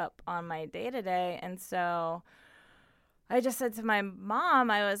like up on my day-to-day, and so I just said to my mom,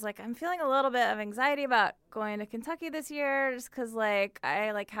 I was like, I'm feeling a little bit of anxiety about going to Kentucky this year, just because like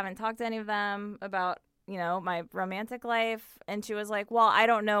I like haven't talked to any of them about my romantic life. And she was like, well, I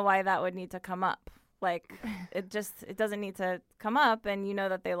don't know why that would need to come up. Like it doesn't need to come up, and you know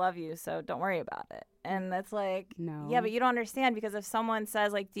that they love you, so don't worry about it. And that's like, no. Yeah, but you don't understand, because if someone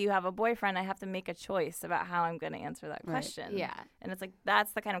says like, do you have a boyfriend? I have to make a choice about how I'm going to answer that question. Yeah. And it's like,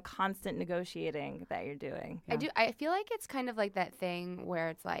 that's the kind of constant negotiating that you're doing. Yeah. I feel like it's kind of like that thing where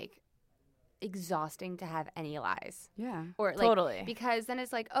it's like exhausting to have any lies. Yeah. Or like, totally. Because then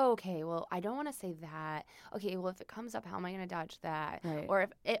it's like, oh, okay, well, I don't want to say that. Okay, well, if it comes up, how am I going to dodge that? Right. Or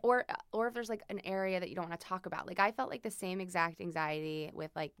if there's like an area that you don't want to talk about. Like I felt like the same exact anxiety with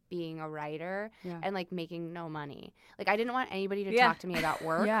like being a writer and like making no money. Like I didn't want anybody to talk to me about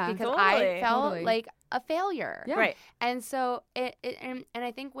work because I felt like a failure. Yeah. Right. And so and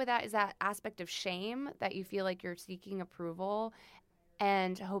I think with that is that aspect of shame that you feel like you're seeking approval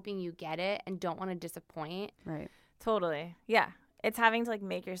and hoping you get it and don't want to disappoint. Right. Totally. Yeah. It's having to like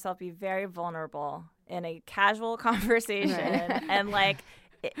make yourself be very vulnerable in a casual conversation. And like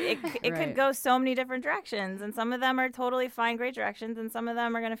it could go so many different directions, and some of them are totally fine, great directions, and some of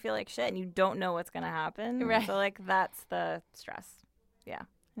them are going to feel like shit and you don't know what's going to happen. Right. So like that's the stress. Yeah.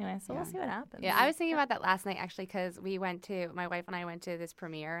 Anyway, so we'll see what happens. Yeah, I was thinking about that last night actually, because my wife and I went to this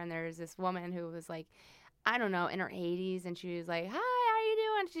premiere, and there's this woman who was like, I don't know, in her 80s, and she was like, hi, how are you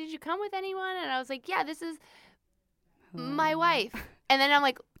doing? Did you come with anyone? And I was like, yeah, this is my wife. And then I'm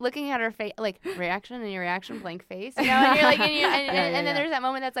like looking at her face, like reaction and your reaction, blank face, you know, and you're like, and then there's that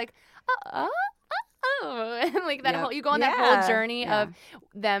moment that's like, and like that whole, you go on that whole journey of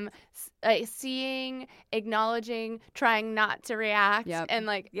them seeing, acknowledging, trying not to react, and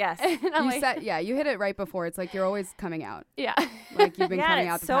like And you hit it right before. It's like you're always coming out. Yeah, like you've been coming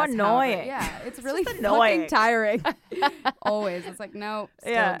out. It's so annoying. It's really fucking tiring. Always, it's like no,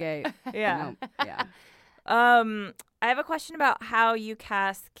 still gay. Yeah, nope. Yeah. I have a question about how you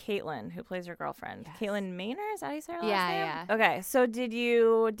cast Caitlin, who plays your girlfriend. Yes. Caitlin Maynor, is that how you say her last name? Yeah. Okay, so did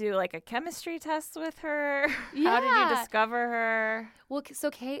you do like a chemistry test with her? Yeah. How did you discover her? Well, so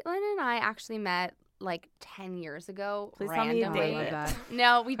Caitlin and I actually met like 10 years ago. Please tell me you dated.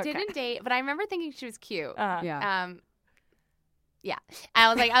 No, we didn't date, but I remember thinking she was cute. Yeah. Yeah. I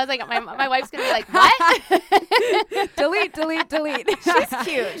was like, my wife's going to be like, what? delete. She's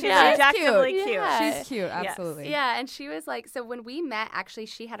cute. She's objectively cute. Yeah. She's cute, absolutely. Yeah, and she was like, so when we met, actually,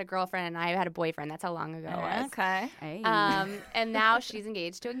 she had a girlfriend and I had a boyfriend. That's how long ago it was. Okay. Hey. And now she's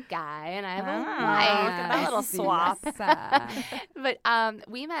engaged to a guy and I have a wife. Look at that little swap. But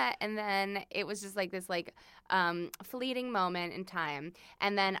we met and then it was just like this like fleeting moment in time.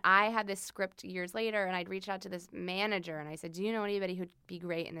 And then I had this script years later and I'd reached out to this manager and I said, do you know anybody who'd be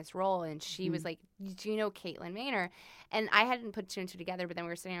great in this role? And she was like, do you know Caitlin Maynor? And I hadn't put two and two together, but then we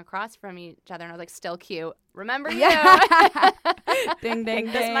were sitting across from each other and I was like, still cute. Remember you? Ding, ding, ding.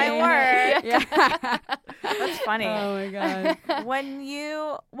 This might work. Yeah. That's funny. Oh, my God.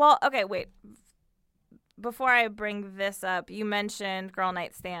 Okay, wait. Before I bring this up, you mentioned Girl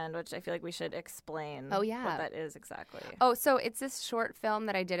Night Stand, which I feel like we should explain what that is exactly. Oh, so it's this short film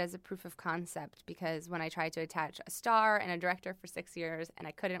that I did as a proof of concept because when I tried to attach a star and a director for 6 years and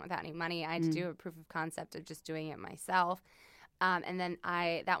I couldn't without any money, I had to do a proof of concept of just doing it myself. And then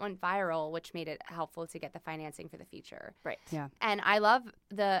that went viral, which made it helpful to get the financing for the feature. Right. Yeah. And I love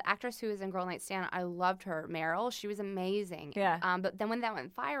the actress who was in Girl Night Stand. I loved her, Meryl. She was amazing. Yeah. But then when that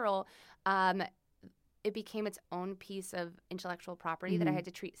went viral, it became its own piece of intellectual property that I had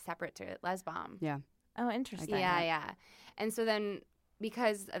to treat separate to Lesbom. Yeah. Oh, interesting. Yeah. And so then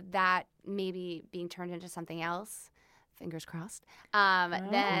because of that maybe being turned into something else, fingers crossed,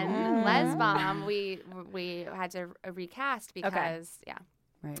 then Lesbom, we had to recast because,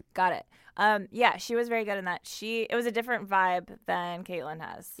 Right. Got it. Yeah, she was very good in that. It was a different vibe than Caitlin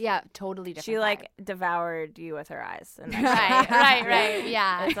has. Yeah, totally different. She like devoured you with her eyes. And right.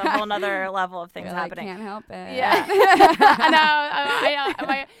 Yeah, it's a whole nother level of things happening. I can't help it. Yeah, I know.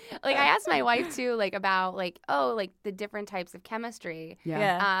 I asked my wife too, like about the different types of chemistry.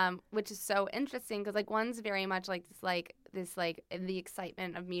 Yeah. Which is so interesting because like one's very much like this the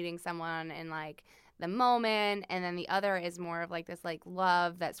excitement of meeting someone and like the moment, and then the other is more of like this like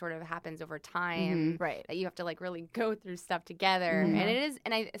love that sort of happens over time, right? That you have to like really go through stuff together, and it is,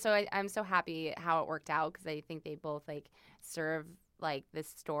 and I'm so happy how it worked out because I think they both like serve like the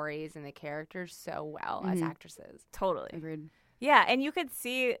stories and the characters so well as actresses. Totally agreed. Yeah, and you could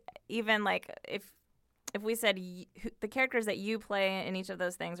see even like if we said the characters that you play in each of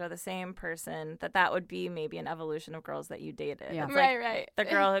those things are the same person, that would be maybe an evolution of girls that you dated. Yeah. It's right. The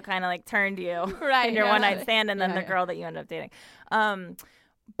girl who kind of like turned you in your one night stand, and then the girl that you ended up dating.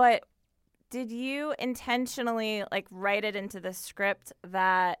 But did you intentionally like write it into the script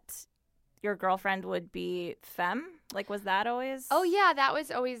that your girlfriend would be femme? Like, was that always? Oh yeah, that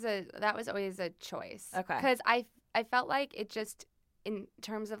was always a choice. Okay. Because I felt like it just in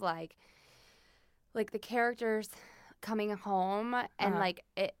terms of like the characters coming home and like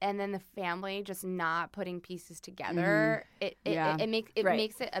it, and then the family just not putting pieces together. It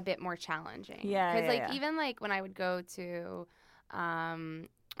makes it a bit more challenging. Yeah. Because even like when I would go to, I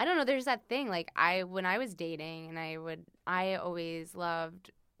don't know. There's that thing like when I was dating and I always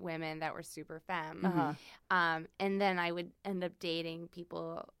loved women that were super femme. And then I would end up dating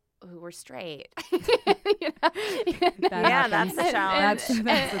people who were straight. That's the challenge.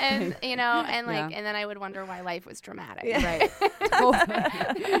 And then I would wonder why life was dramatic. Right.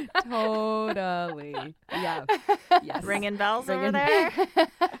 Totally. Yeah. Yes. Ringing bells over there.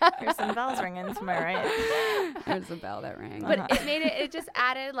 Here's some bells ringing to my right. There's a bell that rang. But it just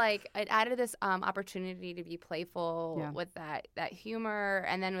added this opportunity to be playful with that humor,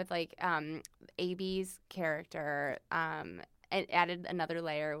 and then with like AB's character. It added another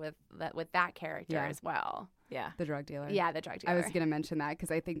layer with that character as well. Yeah. The drug dealer. Yeah, the drug dealer. I was going to mention that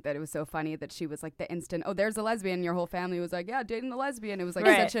because I think that it was so funny that she was like the instant, oh, there's a lesbian. Your whole family was like, yeah, dating the lesbian. It was like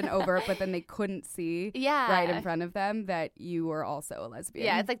such an overt, but then they couldn't see right in front of them that you were also a lesbian.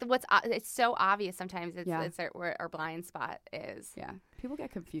 Yeah, it's like it's so obvious sometimes. It's where our blind spot is. Yeah. People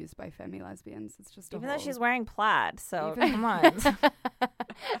get confused by femi lesbians. It's just even though she's wearing plaid, so come on. Come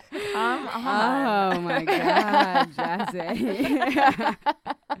on. Oh my God, Jazzy.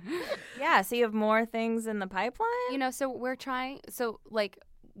 Yeah, so you have more things in the pipeline? You know, so we're trying to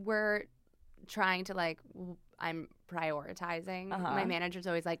I'm prioritizing. My manager's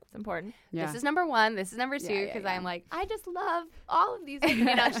always like, it's important. This is number 1, this is number 2, because I'm like, I just love all of these.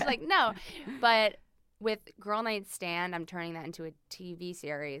 You know, she's like, no. But with Girl Night Stand, I'm turning that into a TV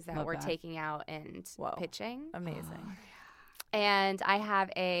series that we're taking out and pitching. Amazing. And I have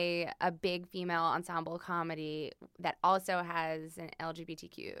a big female ensemble comedy that also has an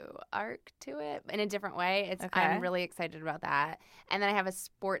LGBTQ arc to it in a different way. I'm really excited about that. And then I have a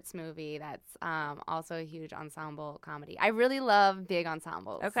sports movie that's also a huge ensemble comedy. I really love big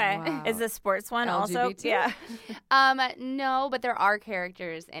ensembles. Okay. Wow. Is the sports one also? LGBT? Yeah. No, but there are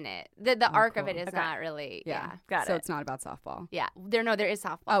characters in it. The arc of it is not really. Yeah. Got it. So it's not about softball. Yeah. There is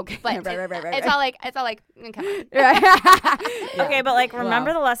softball. Okay. But right. It's all like, come on. Yeah. Okay, but like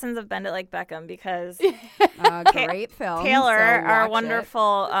remember the lessons of Bend It Like Beckham because great film. Taylor, so our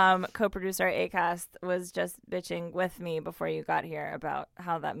wonderful co-producer at Acast, was just bitching with me before you got here about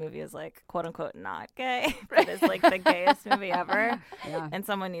how that movie is like quote unquote not gay, but it's like the gayest movie ever. Yeah. And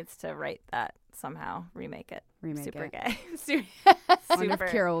someone needs to write that somehow, remake it. Super gay. I wonder if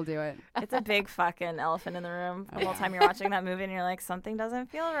Kira will do it. It's a big fucking elephant in the room the whole time you're watching that movie and you're like, something doesn't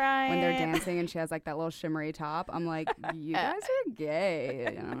feel right. When they're dancing and she has like that little shimmery top, I'm like, you guys are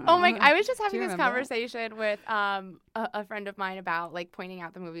gay. Oh my! I was just having this conversation with a friend of mine about like pointing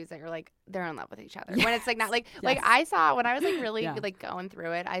out the movies that you're like they're in love with each other. When it's like not like like I saw when I was like really like going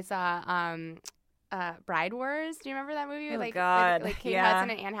through it, I saw Bride Wars. Do you remember that movie? Oh, like God. like Kate Hudson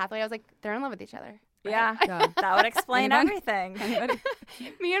and Anne Hathaway. I was like, they're in love with each other. Right? Yeah, that would explain everything.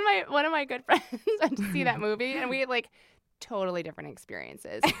 Me and one of my good friends went to see that movie, and we had like totally different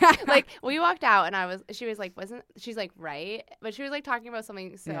experiences. Like we walked out, and she's like, right, but she was like talking about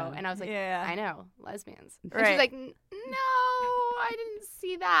something. And I was like, I know, lesbians. And she's like, no, I didn't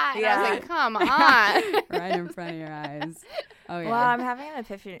see that. And I was like, come on, right in front of your eyes. Oh yeah. Well, I'm having an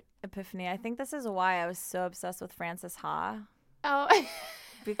epiphany. I think this is why I was so obsessed with Frances Ha. Oh,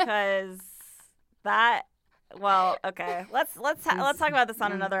 because. Okay. Let's talk about this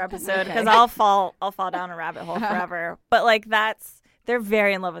on another episode because I'll fall down a rabbit hole forever. But like they're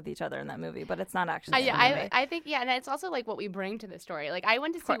very in love with each other in that movie, but it's not actually. I think and it's also like what we bring to the story. Like I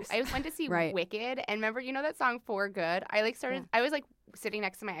went to see Wicked, and remember that song For Good. I was like sitting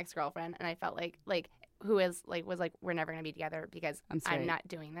next to my ex-girlfriend, and I felt like who was like we're never gonna be together because I'm not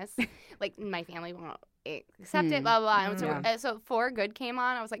doing this. Like my family won't accept it. Blah blah. And so For Good came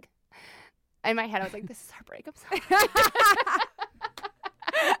on. I was like. In my head, I was like, this is our breakup song.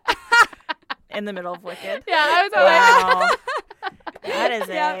 In the middle of Wicked. Yeah, I was like, that is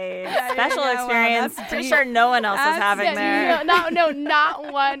a special experience. Pretty sure no one else is having there.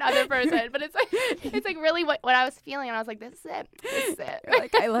 Not one other person. But it's like really what I was feeling, and I was like, this is it. You're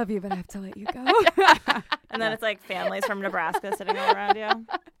like, I love you, but I have to let you go. And then it's like families from Nebraska sitting all around you.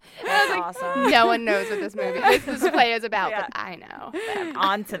 That's like, awesome. No one knows what this play is about, but I know.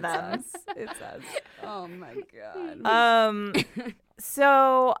 On to them. It says. Oh my God.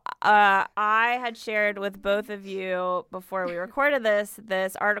 So I had shared with both of you before we recorded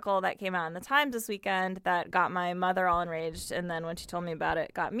this article that came out in the Times this weekend that got my mother all enraged, and then when she told me about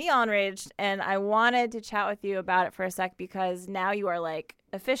it, got me all enraged. And I wanted to chat with you about it for a sec because now you are like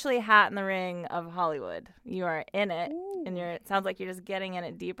officially hat in the ring of Hollywood. You are in it, and it sounds like you're just getting in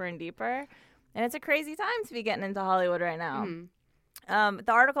it deeper and deeper. And it's a crazy time to be getting into Hollywood right now.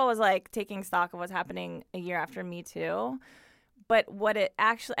 The article was like taking stock of what's happening a year after Me Too. But what it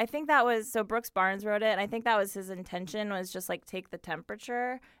actually, I think that was, so Brooks Barnes wrote it, and I think that was his intention, was just like take the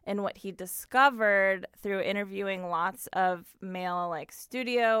temperature. And what he discovered through interviewing lots of male like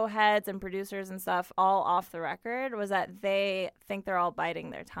studio heads and producers and stuff all off the record was that they think they're all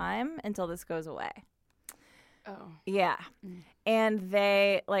biding their time until this goes away. Oh. Yeah. And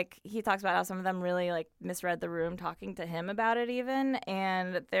they, like, he talks about how some of them really, like, misread the room talking to him about it even.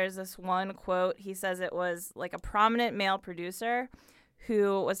 And there's this one quote. He says it was, like, a prominent male producer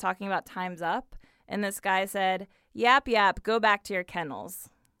who was talking about Time's Up. And this guy said, yap, go back to your kennels.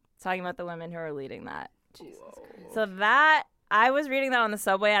 Talking about the women who are leading that. Jesus Christ. So that, I was reading that on the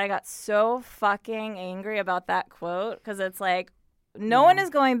subway, and I got so fucking angry about that quote because it's like, no one is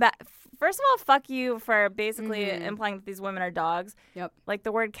going back. First of all, fuck you for basically implying that these women are dogs. Yep. Like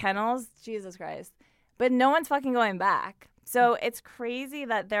the word kennels, Jesus Christ. But no one's fucking going back. So it's crazy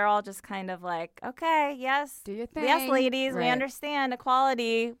that they're all just kind of like, okay, yes. Do your thing. Yes, ladies, we Right. understand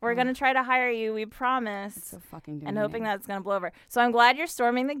equality. We're going to try to hire you, we promise. It's so fucking and hoping that it's going to blow over. So I'm glad you're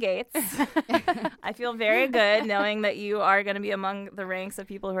storming the gates. I feel very good knowing that you are going to be among the ranks of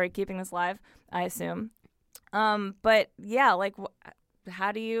people who are keeping this live, I assume. But yeah, like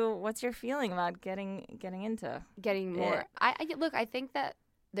what's your feeling about getting into more? I think that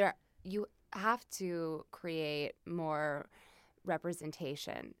you have to create more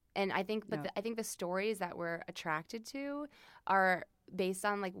representation, and I think I think the stories that we're attracted to are based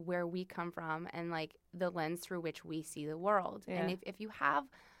on like where we come from and like the lens through which we see the world. And if you have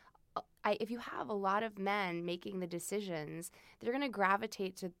a lot of men making the decisions, they're going to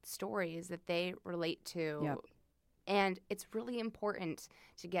gravitate to stories that they relate to. Yep. And it's really important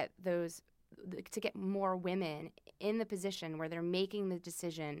to get more women in the position where they're making the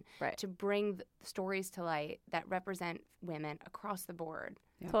decision to bring the stories to light that represent women across the board.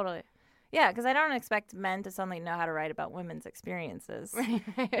 Yeah. Totally. Yeah, because I don't expect men to suddenly know how to write about women's experiences.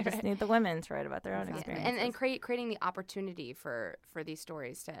 I just need the women to write about their own experiences. And creating the opportunity for these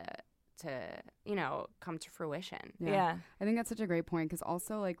stories to come to fruition. Yeah. I think that's such a great point, because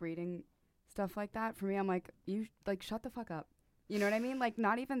also like reading stuff like that, for me, I'm like, you like shut the fuck up. You know what I mean? Like,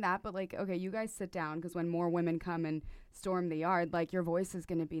 not even that, but like, okay, you guys sit down, because when more women come and storm the yard, like, your voice is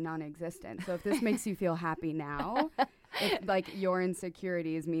going to be non-existent. So if this makes you feel happy now, if like your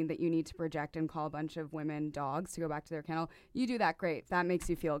insecurities mean that you need to project and call a bunch of women dogs to go back to their kennel, you do that, great. That makes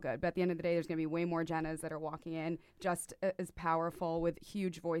you feel good. But at the end of the day, there's going to be way more Jennas that are walking in just as powerful with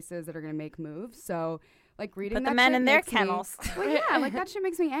huge voices that are going to make moves. So like reading Put that the men shit in their makes me- kennels. Well, yeah, like that shit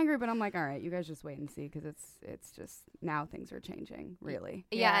makes me angry, but I'm like, all right, you guys just wait and see, because it's just now things are changing, really.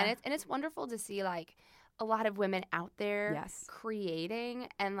 Yeah, and it's wonderful to see like a lot of women out there Yes. creating,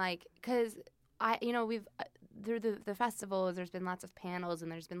 and like, because we've through the festivals, there's been lots of panels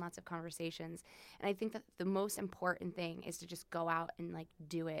and there's been lots of conversations, and I think that the most important thing is to just go out and like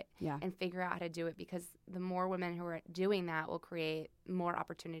do it and figure out how to do it, because the more women who are doing that will create more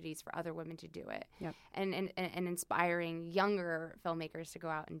opportunities for other women to do it. Yep. And inspiring younger filmmakers to go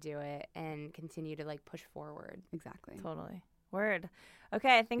out and do it and continue to like push forward. Exactly. Totally. Word.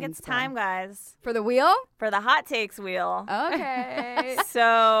 Okay, I think it's time, guys, For the wheel? for the hot takes wheel. Okay.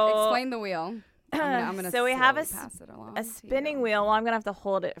 So Explain the wheel. I'm gonna So we have a slowly pass it along a to spinning you. wheel. Well, I'm gonna have to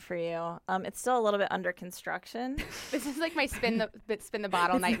hold it for you. It's still a little bit under construction. This is like my spin the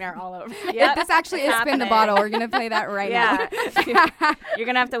bottle nightmare all over. Yep. This actually is spin the bottle. We're gonna play that right now. Yeah. You're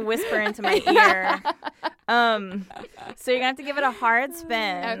gonna have to whisper into my ear. So you're gonna have to give it a hard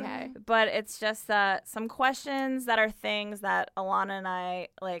spin. Okay. But it's just some questions that are things that Alana and I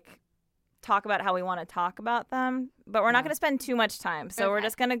like talk about how we want to talk about them, but we're not going to spend too much time. So we're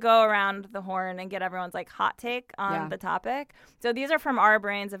just going to go around the horn and get everyone's like hot take on the topic. So these are from our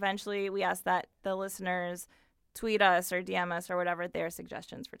brains. Eventually we ask that the listeners tweet us or DM us or whatever their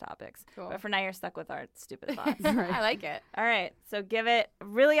suggestions for topics. Cool. But for now you're stuck with our stupid thoughts. I like it. All right. So give it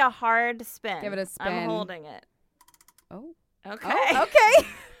really a hard spin. Give it a spin. I'm holding it. Oh. Okay. Oh, okay.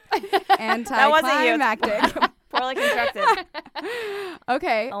 Anticlimactic. Poorly constructed.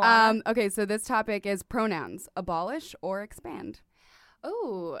 Okay. Alana? Okay. So this topic is pronouns: abolish or expand.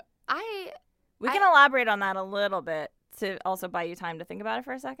 Oh, We can elaborate on that a little bit to also buy you time to think about it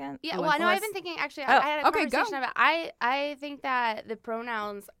for a second. Yeah, Oh, well, no, unless- I've been thinking, actually, Oh, I had a okay, go. conversation about I think that the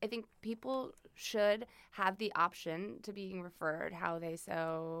pronouns, I think people should have the option to being referred how they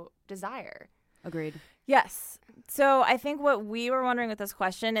so desire. Agreed. Yes. So I think what we were wondering with this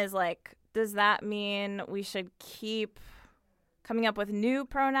question is like, does that mean we should keep coming up with new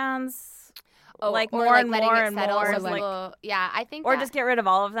pronouns? Like or more like and letting more it and settle, more. or Like, yeah, I think or that, just get rid of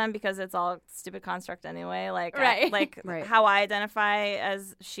all of them because it's all stupid construct anyway. Like, Right. Right. how I identify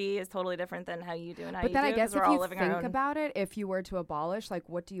as she is totally different than how you do and how But you then do. I guess 'cause we're if all you living our think own. about it, if you were to abolish, like,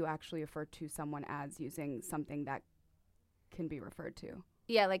 what do you actually refer to someone as using something that can be referred to?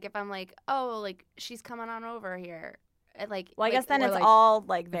 yeah, like if I'm like, oh, like she's coming on over here, like, Well, I guess then or it's like, all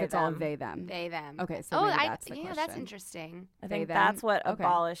like If they it's all them. they them. they them. Okay, so oh, maybe that's the that's question. interesting. I They, think them? that's what Okay.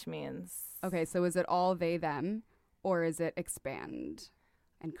 abolish means. Okay, so is it all they them, or is it expand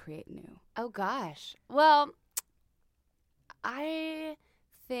and create new? Oh gosh. Well, I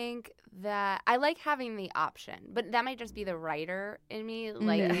think that I like having the option, but that might just be the writer in me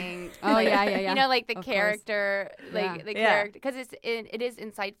liking. Oh, like, yeah. You know, like the Of course. character, like Yeah. the Yeah. character, because it is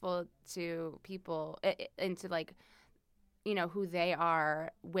insightful to people into like, you know, who they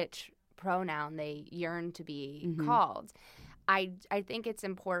are, which pronoun they yearn to be called. I think it's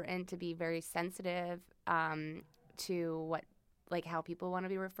important to be very sensitive to what, like, how people want to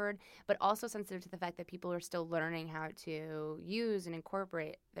be referred, but also sensitive to the fact that people are still learning how to use and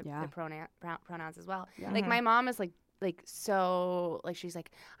incorporate the pronouns as well. Yeah. Like, my mom is so, like, she's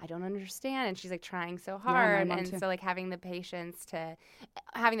like, I don't understand, and she's like trying so hard, my mom and too. so like having the patience to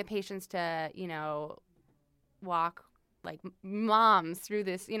you know, walk like moms through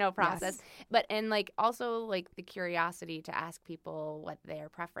this, you know, process, but and like also like the curiosity to ask people what their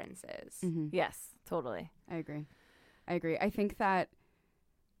preference is. Mm-hmm. Yes, totally. I agree. I think that,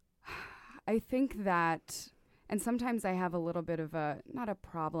 and sometimes I have a little bit of not a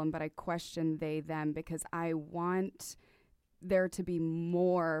problem, but I question they, them, because I want there to be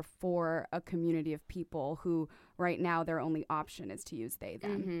more for a community of people who right now their only option is to use they,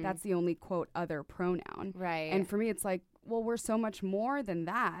 them. Mm-hmm. That's the only, quote, other pronoun. Right. And for me, it's like, well, we're so much more than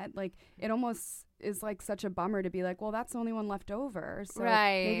that. Like, it almost is like such a bummer to be like, well, that's the only one left over. So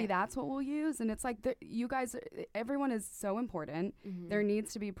maybe that's what we'll use. And it's like, you guys, everyone is so important. Mm-hmm. There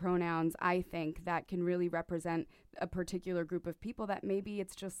needs to be pronouns, I think, that can really represent a particular group of people that maybe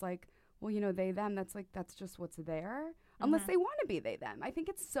it's just like, well, you know, they, them, that's just what's there. Unless they want to be they, them. I think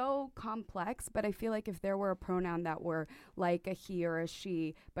it's so complex, but I feel like if there were a pronoun that were like a he or a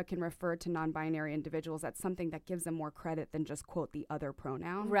she, but can refer to non-binary individuals, that's something that gives them more credit than just, quote, the other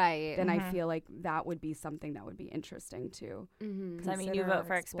pronoun. Right. Then I feel like that would be something that would be interesting to Does that mean you vote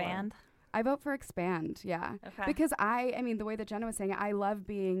for explore. expand? I vote for expand, yeah. Okay. Because I mean, the way that Jenna was saying, I love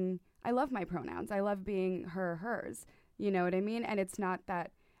my pronouns. I love being her, hers. You know what I mean? And it's not that,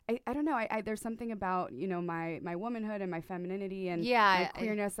 I don't know. There's something about, you know, my womanhood and my femininity and my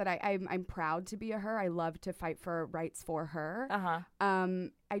queerness that I'm proud to be a her. I love to fight for rights for her. I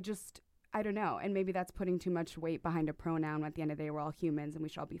don't know. And maybe that's putting too much weight behind a pronoun. At the end of the day, we're all humans and we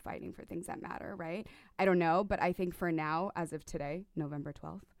should all be fighting for things that matter, right? I don't know. But I think for now, as of today, November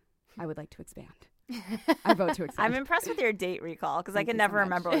 12th, I would like to expand. I vote to expand. I'm impressed with your date recall because I can never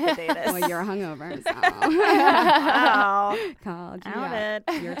remember what the date is. Well, you're hungover, so. Wow. Called you Out out.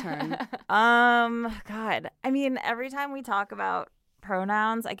 it. Your turn. God. I mean, every time we talk about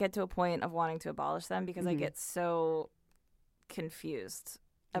pronouns, I get to a point of wanting to abolish them because I get so confused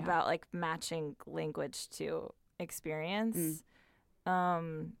about like matching language to experience.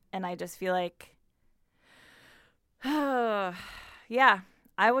 And I just feel like, yeah,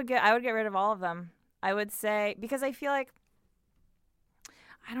 I would get rid of all of them. I would say, because I feel like,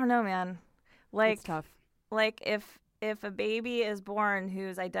 I don't know, man. Like, it's tough. Like if a baby is born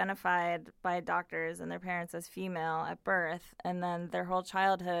who's identified by doctors and their parents as female at birth, and then their whole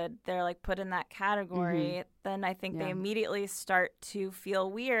childhood they're like put in that category, then I think they immediately start to feel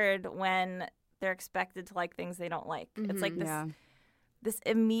weird when they're expected to like things they don't like. It's like this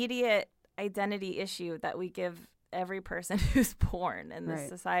immediate identity issue that we give every person who's born in this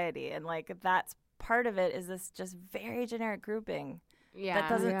society, and like that's part of it is this just very generic grouping that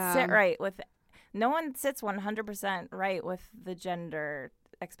doesn't sit right with. No one sits 100% right with the gender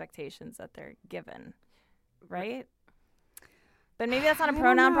expectations that they're given, right? But maybe that's not a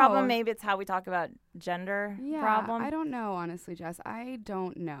pronoun problem. Maybe it's how we talk about gender problem. I don't know, honestly, Jess. I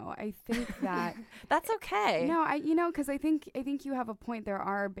don't know. I think that that's okay. No, because I think you have a point. There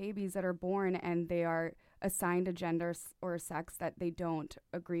are babies that are born and they are assigned a gender or a sex that they don't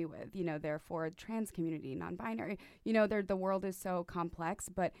agree with, you know, therefore trans community, non-binary, you know, the world is so complex,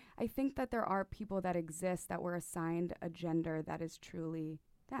 but I think that there are people that exist that were assigned a gender that is truly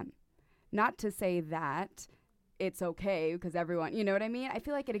them. Not to say that it's okay because everyone, you know what I mean? I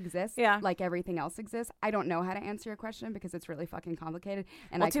feel like it exists like everything else exists. I don't know how to answer your question because it's really fucking complicated.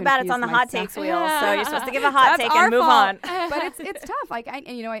 And too bad it's on the hot takes wheel, so you're supposed to give a hot take and move on. But it's tough. Like,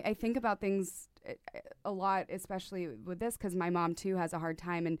 I think about things a lot, especially with this, because my mom too has a hard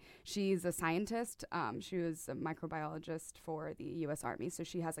time, and she's a scientist. She was a microbiologist for the U.S. Army, so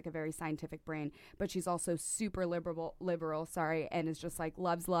she has like a very scientific brain, but she's also super liberal, and is just like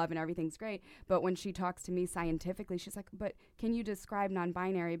loves love and everything's great. But when she talks to me scientifically, she's like, but can you describe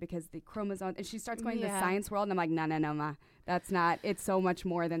non-binary because the chromosome, and she starts going to the science world, and I'm like, no, ma, that's not, it's so much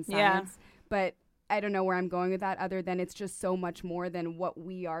more than science. But I don't know where I'm going with that other than it's just so much more than what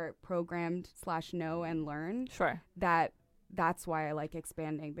we are programmed / know and learn. Sure. That's why I like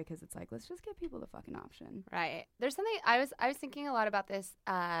expanding, because it's like, let's just give people the fucking option. Right. There's something I was thinking a lot about this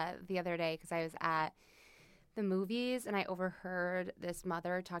the other day because I was at the movies and I overheard this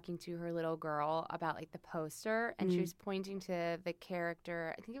mother talking to her little girl about like the poster, and she was pointing to the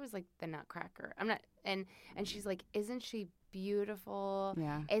character. I think it was like the Nutcracker. I'm not, and she's like, isn't she beautiful?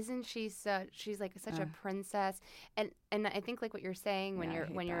 Yeah. Isn't she she's like such a princess? And I think like what you're saying when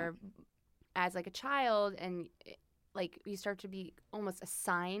you're as like a child and like you start to be almost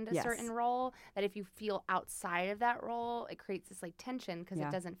assigned a Yes. certain role, that if you feel outside of that role, it creates this like tension because Yeah.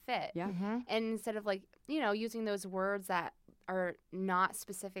 it doesn't fit. Yeah. And instead of like, using those words that are not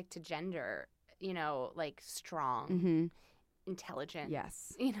specific to gender, like strong, Mm-hmm. intelligent.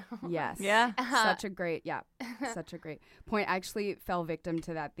 Yes. Yes. Yes. Yeah. Such a great point. I actually fell victim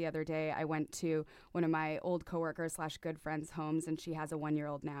to that the other day. I went to one of my old coworkers / good friends' homes, and she has a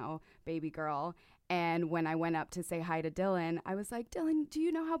 1-year-old now, baby girl. And when I went up to say hi to Dylan, I was like, Dylan, do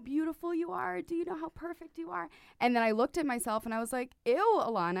you know how beautiful you are? Do you know how perfect you are? And then I looked at myself and I was like, ew,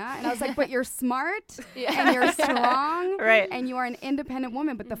 Alana. And I was like, but you're smart and you're strong. Right. And you are an independent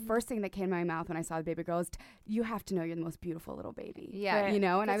woman. But the first thing that came to my mouth when I saw the baby girl is, you have to know you're the most beautiful little baby. Yeah. Right. And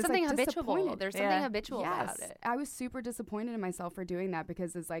I There's was something like habitual. disappointed. There's something habitual about it. I was super disappointed in myself for doing that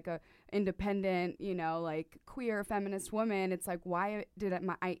because as like a independent, like queer feminist woman, it's like, why did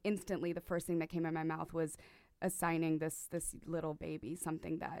I instantly, the first thing that came in my mouth was assigning this little baby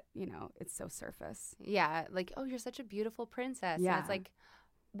something that, it's so surface. Yeah, like, oh, you're such a beautiful princess. Yeah. And it's like,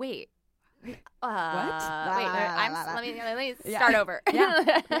 wait. What? Let me start over.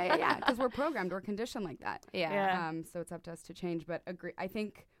 Yeah, because we're programmed, we're conditioned like that. Yeah. So it's up to us to change. But I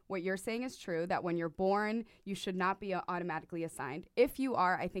think what you're saying is true, that when you're born, you should not be automatically assigned. If you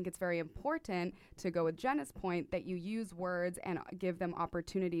are, I think it's very important, to go with Jenna's point, that you use words and give them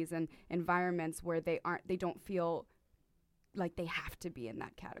opportunities and environments where they don't feel like they have to be in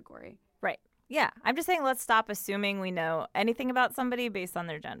that category. Right. Yeah. I'm just saying, let's stop assuming we know anything about somebody based on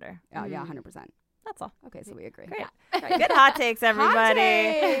their gender. Oh, yeah, 100%. That's all. Okay, so we agree. Great. Good hot takes, everybody.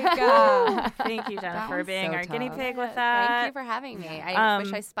 Thank you, Jenna, That for one's being so our guinea tough. pig with that. Thank you for having me. I wish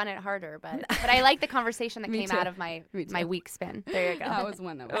Um, I spun it harder, but I like the conversation that Me came too. out of my Me too. week spin. There you go. That was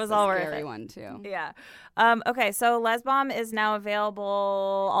one that It was a all worth scary it. one, too. Yeah. Okay, so Lesbom is now available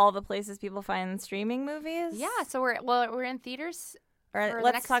all the places people find streaming movies. Yeah, so we're in theaters. Or for the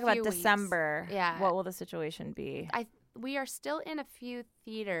let's next talk about few weeks. December. Yeah. What will the situation be? We are still in a few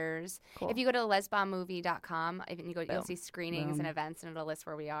theaters. Cool. If you go to lesbommovie.com, you'll Boom. see screenings and events, and it'll list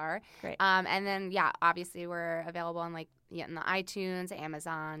where we are. Great. And then, obviously we're available on in the iTunes,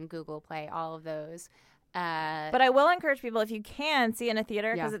 Amazon, Google Play, all of those. But I will encourage people, if you can, see it in a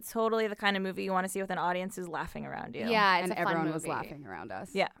theater, because Yeah. it's totally the kind of movie you want to see with an audience who's laughing around you. Yeah, it's And a fun everyone movie. was laughing around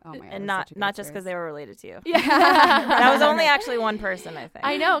us. Yeah. Oh my God. And it was not such a good just because experience. they were related to you. Yeah. That was only actually one person, I think.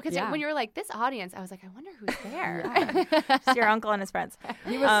 I know, because Yeah. when you were like, this audience, I was like, I wonder who's there. Just your uncle and his friends.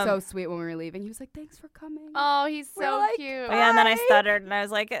 He was so sweet when we were leaving. He was like, thanks for coming. Oh, he's We're so like, cute. Yeah, and then I stuttered, and I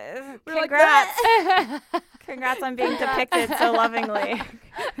was like, congrats. Congrats on being depicted so lovingly.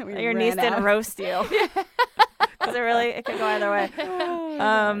 We Your ran niece didn't out. roast you. Because it could go either way.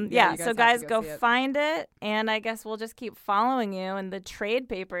 Yeah, you guys So have guys, to go see it. find it, and I guess we'll just keep following you in the trade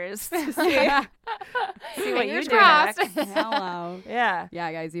papers to see what you Fingers do crossed. next. Hello. Yeah.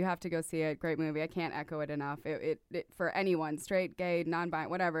 Yeah, guys, you have to go see it. Great movie. I can't echo it enough. It for anyone, straight, gay, non-binary,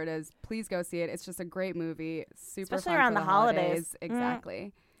 whatever it is, please go see it. It's just a great movie. Super Especially fun around for the the holidays.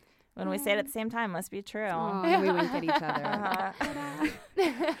 Exactly. When we say it at the same time, must be true. Oh, and we wink at each other. Uh-huh. But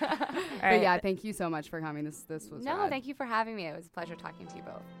All right. yeah, thank you so much for coming. This was No, rad. thank you for having me. It was a pleasure talking to you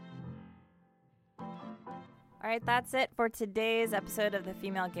both. All right, that's it for today's episode of the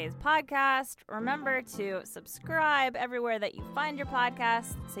Female Gaze Podcast. Remember to subscribe everywhere that you find your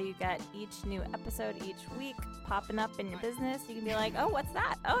podcast so you get each new episode each week popping up in your business. You can be like, oh, what's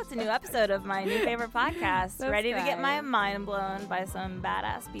that? Oh, it's a new episode of my new favorite podcast. Ready to get my mind blown by some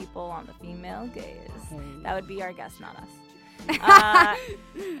badass people on the Female Gaze. That would be our guest, not us.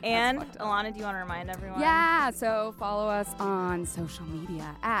 And fucked up. Alana, do you want to remind everyone? Yeah, so follow us on social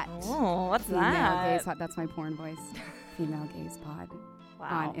media at Oh, what's Female that? Gaze Pod. That's my porn voice. Female Gaze Pod.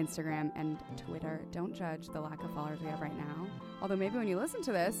 Wow. On Instagram and Twitter. Don't judge the lack of followers we have right now. Although maybe when you listen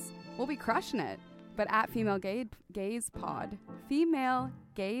to this, we'll be crushing it. But at Female Gaze Pod. Female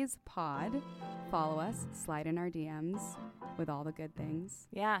Gaze Pod. Follow us. Slide in our DMs with all the good things.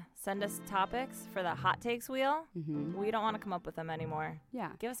 Yeah, send us topics for the hot takes wheel. Mm-hmm. We don't want to come up with them anymore.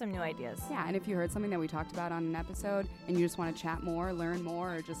 Yeah. Give us some new ideas. Yeah, and if you heard something that we talked about on an episode and you just want to chat more, learn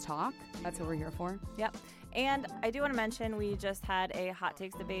more, or just talk, that's what we're here for. Yep. And I do want to mention we just had a hot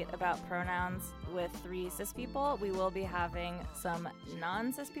takes debate about pronouns with 3 cis people. We will be having some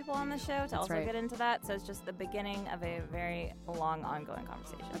non-cis people on the show to also right. get into that. So it's just the beginning of a very long, ongoing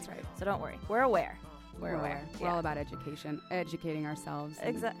conversation. That's right. So don't worry. We're aware. We're aware. We're all about education, educating ourselves,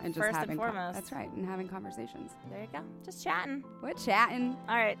 and just First and having foremost. that's right, and having conversations. There you go. Just chatting. We're chatting.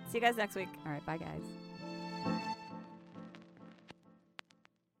 All right. See you guys next week. All right, bye guys.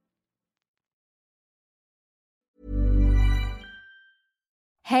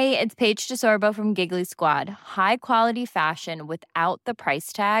 Hey, it's Paige DeSorbo from Giggly Squad. High quality fashion without the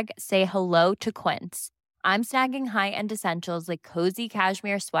price tag. Say hello to Quince. I'm snagging high-end essentials like cozy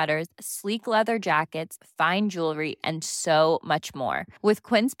cashmere sweaters, sleek leather jackets, fine jewelry, and so much more. With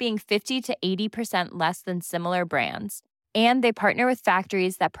Quince being 50 to 80% less than similar brands. And they partner with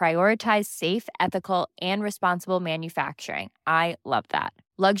factories that prioritize safe, ethical, and responsible manufacturing. I love that.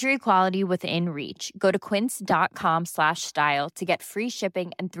 Luxury quality within reach. Go to quince.com/style to get free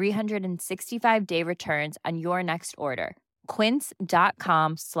shipping and 365-day returns on your next order.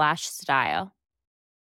 Quince.com/style.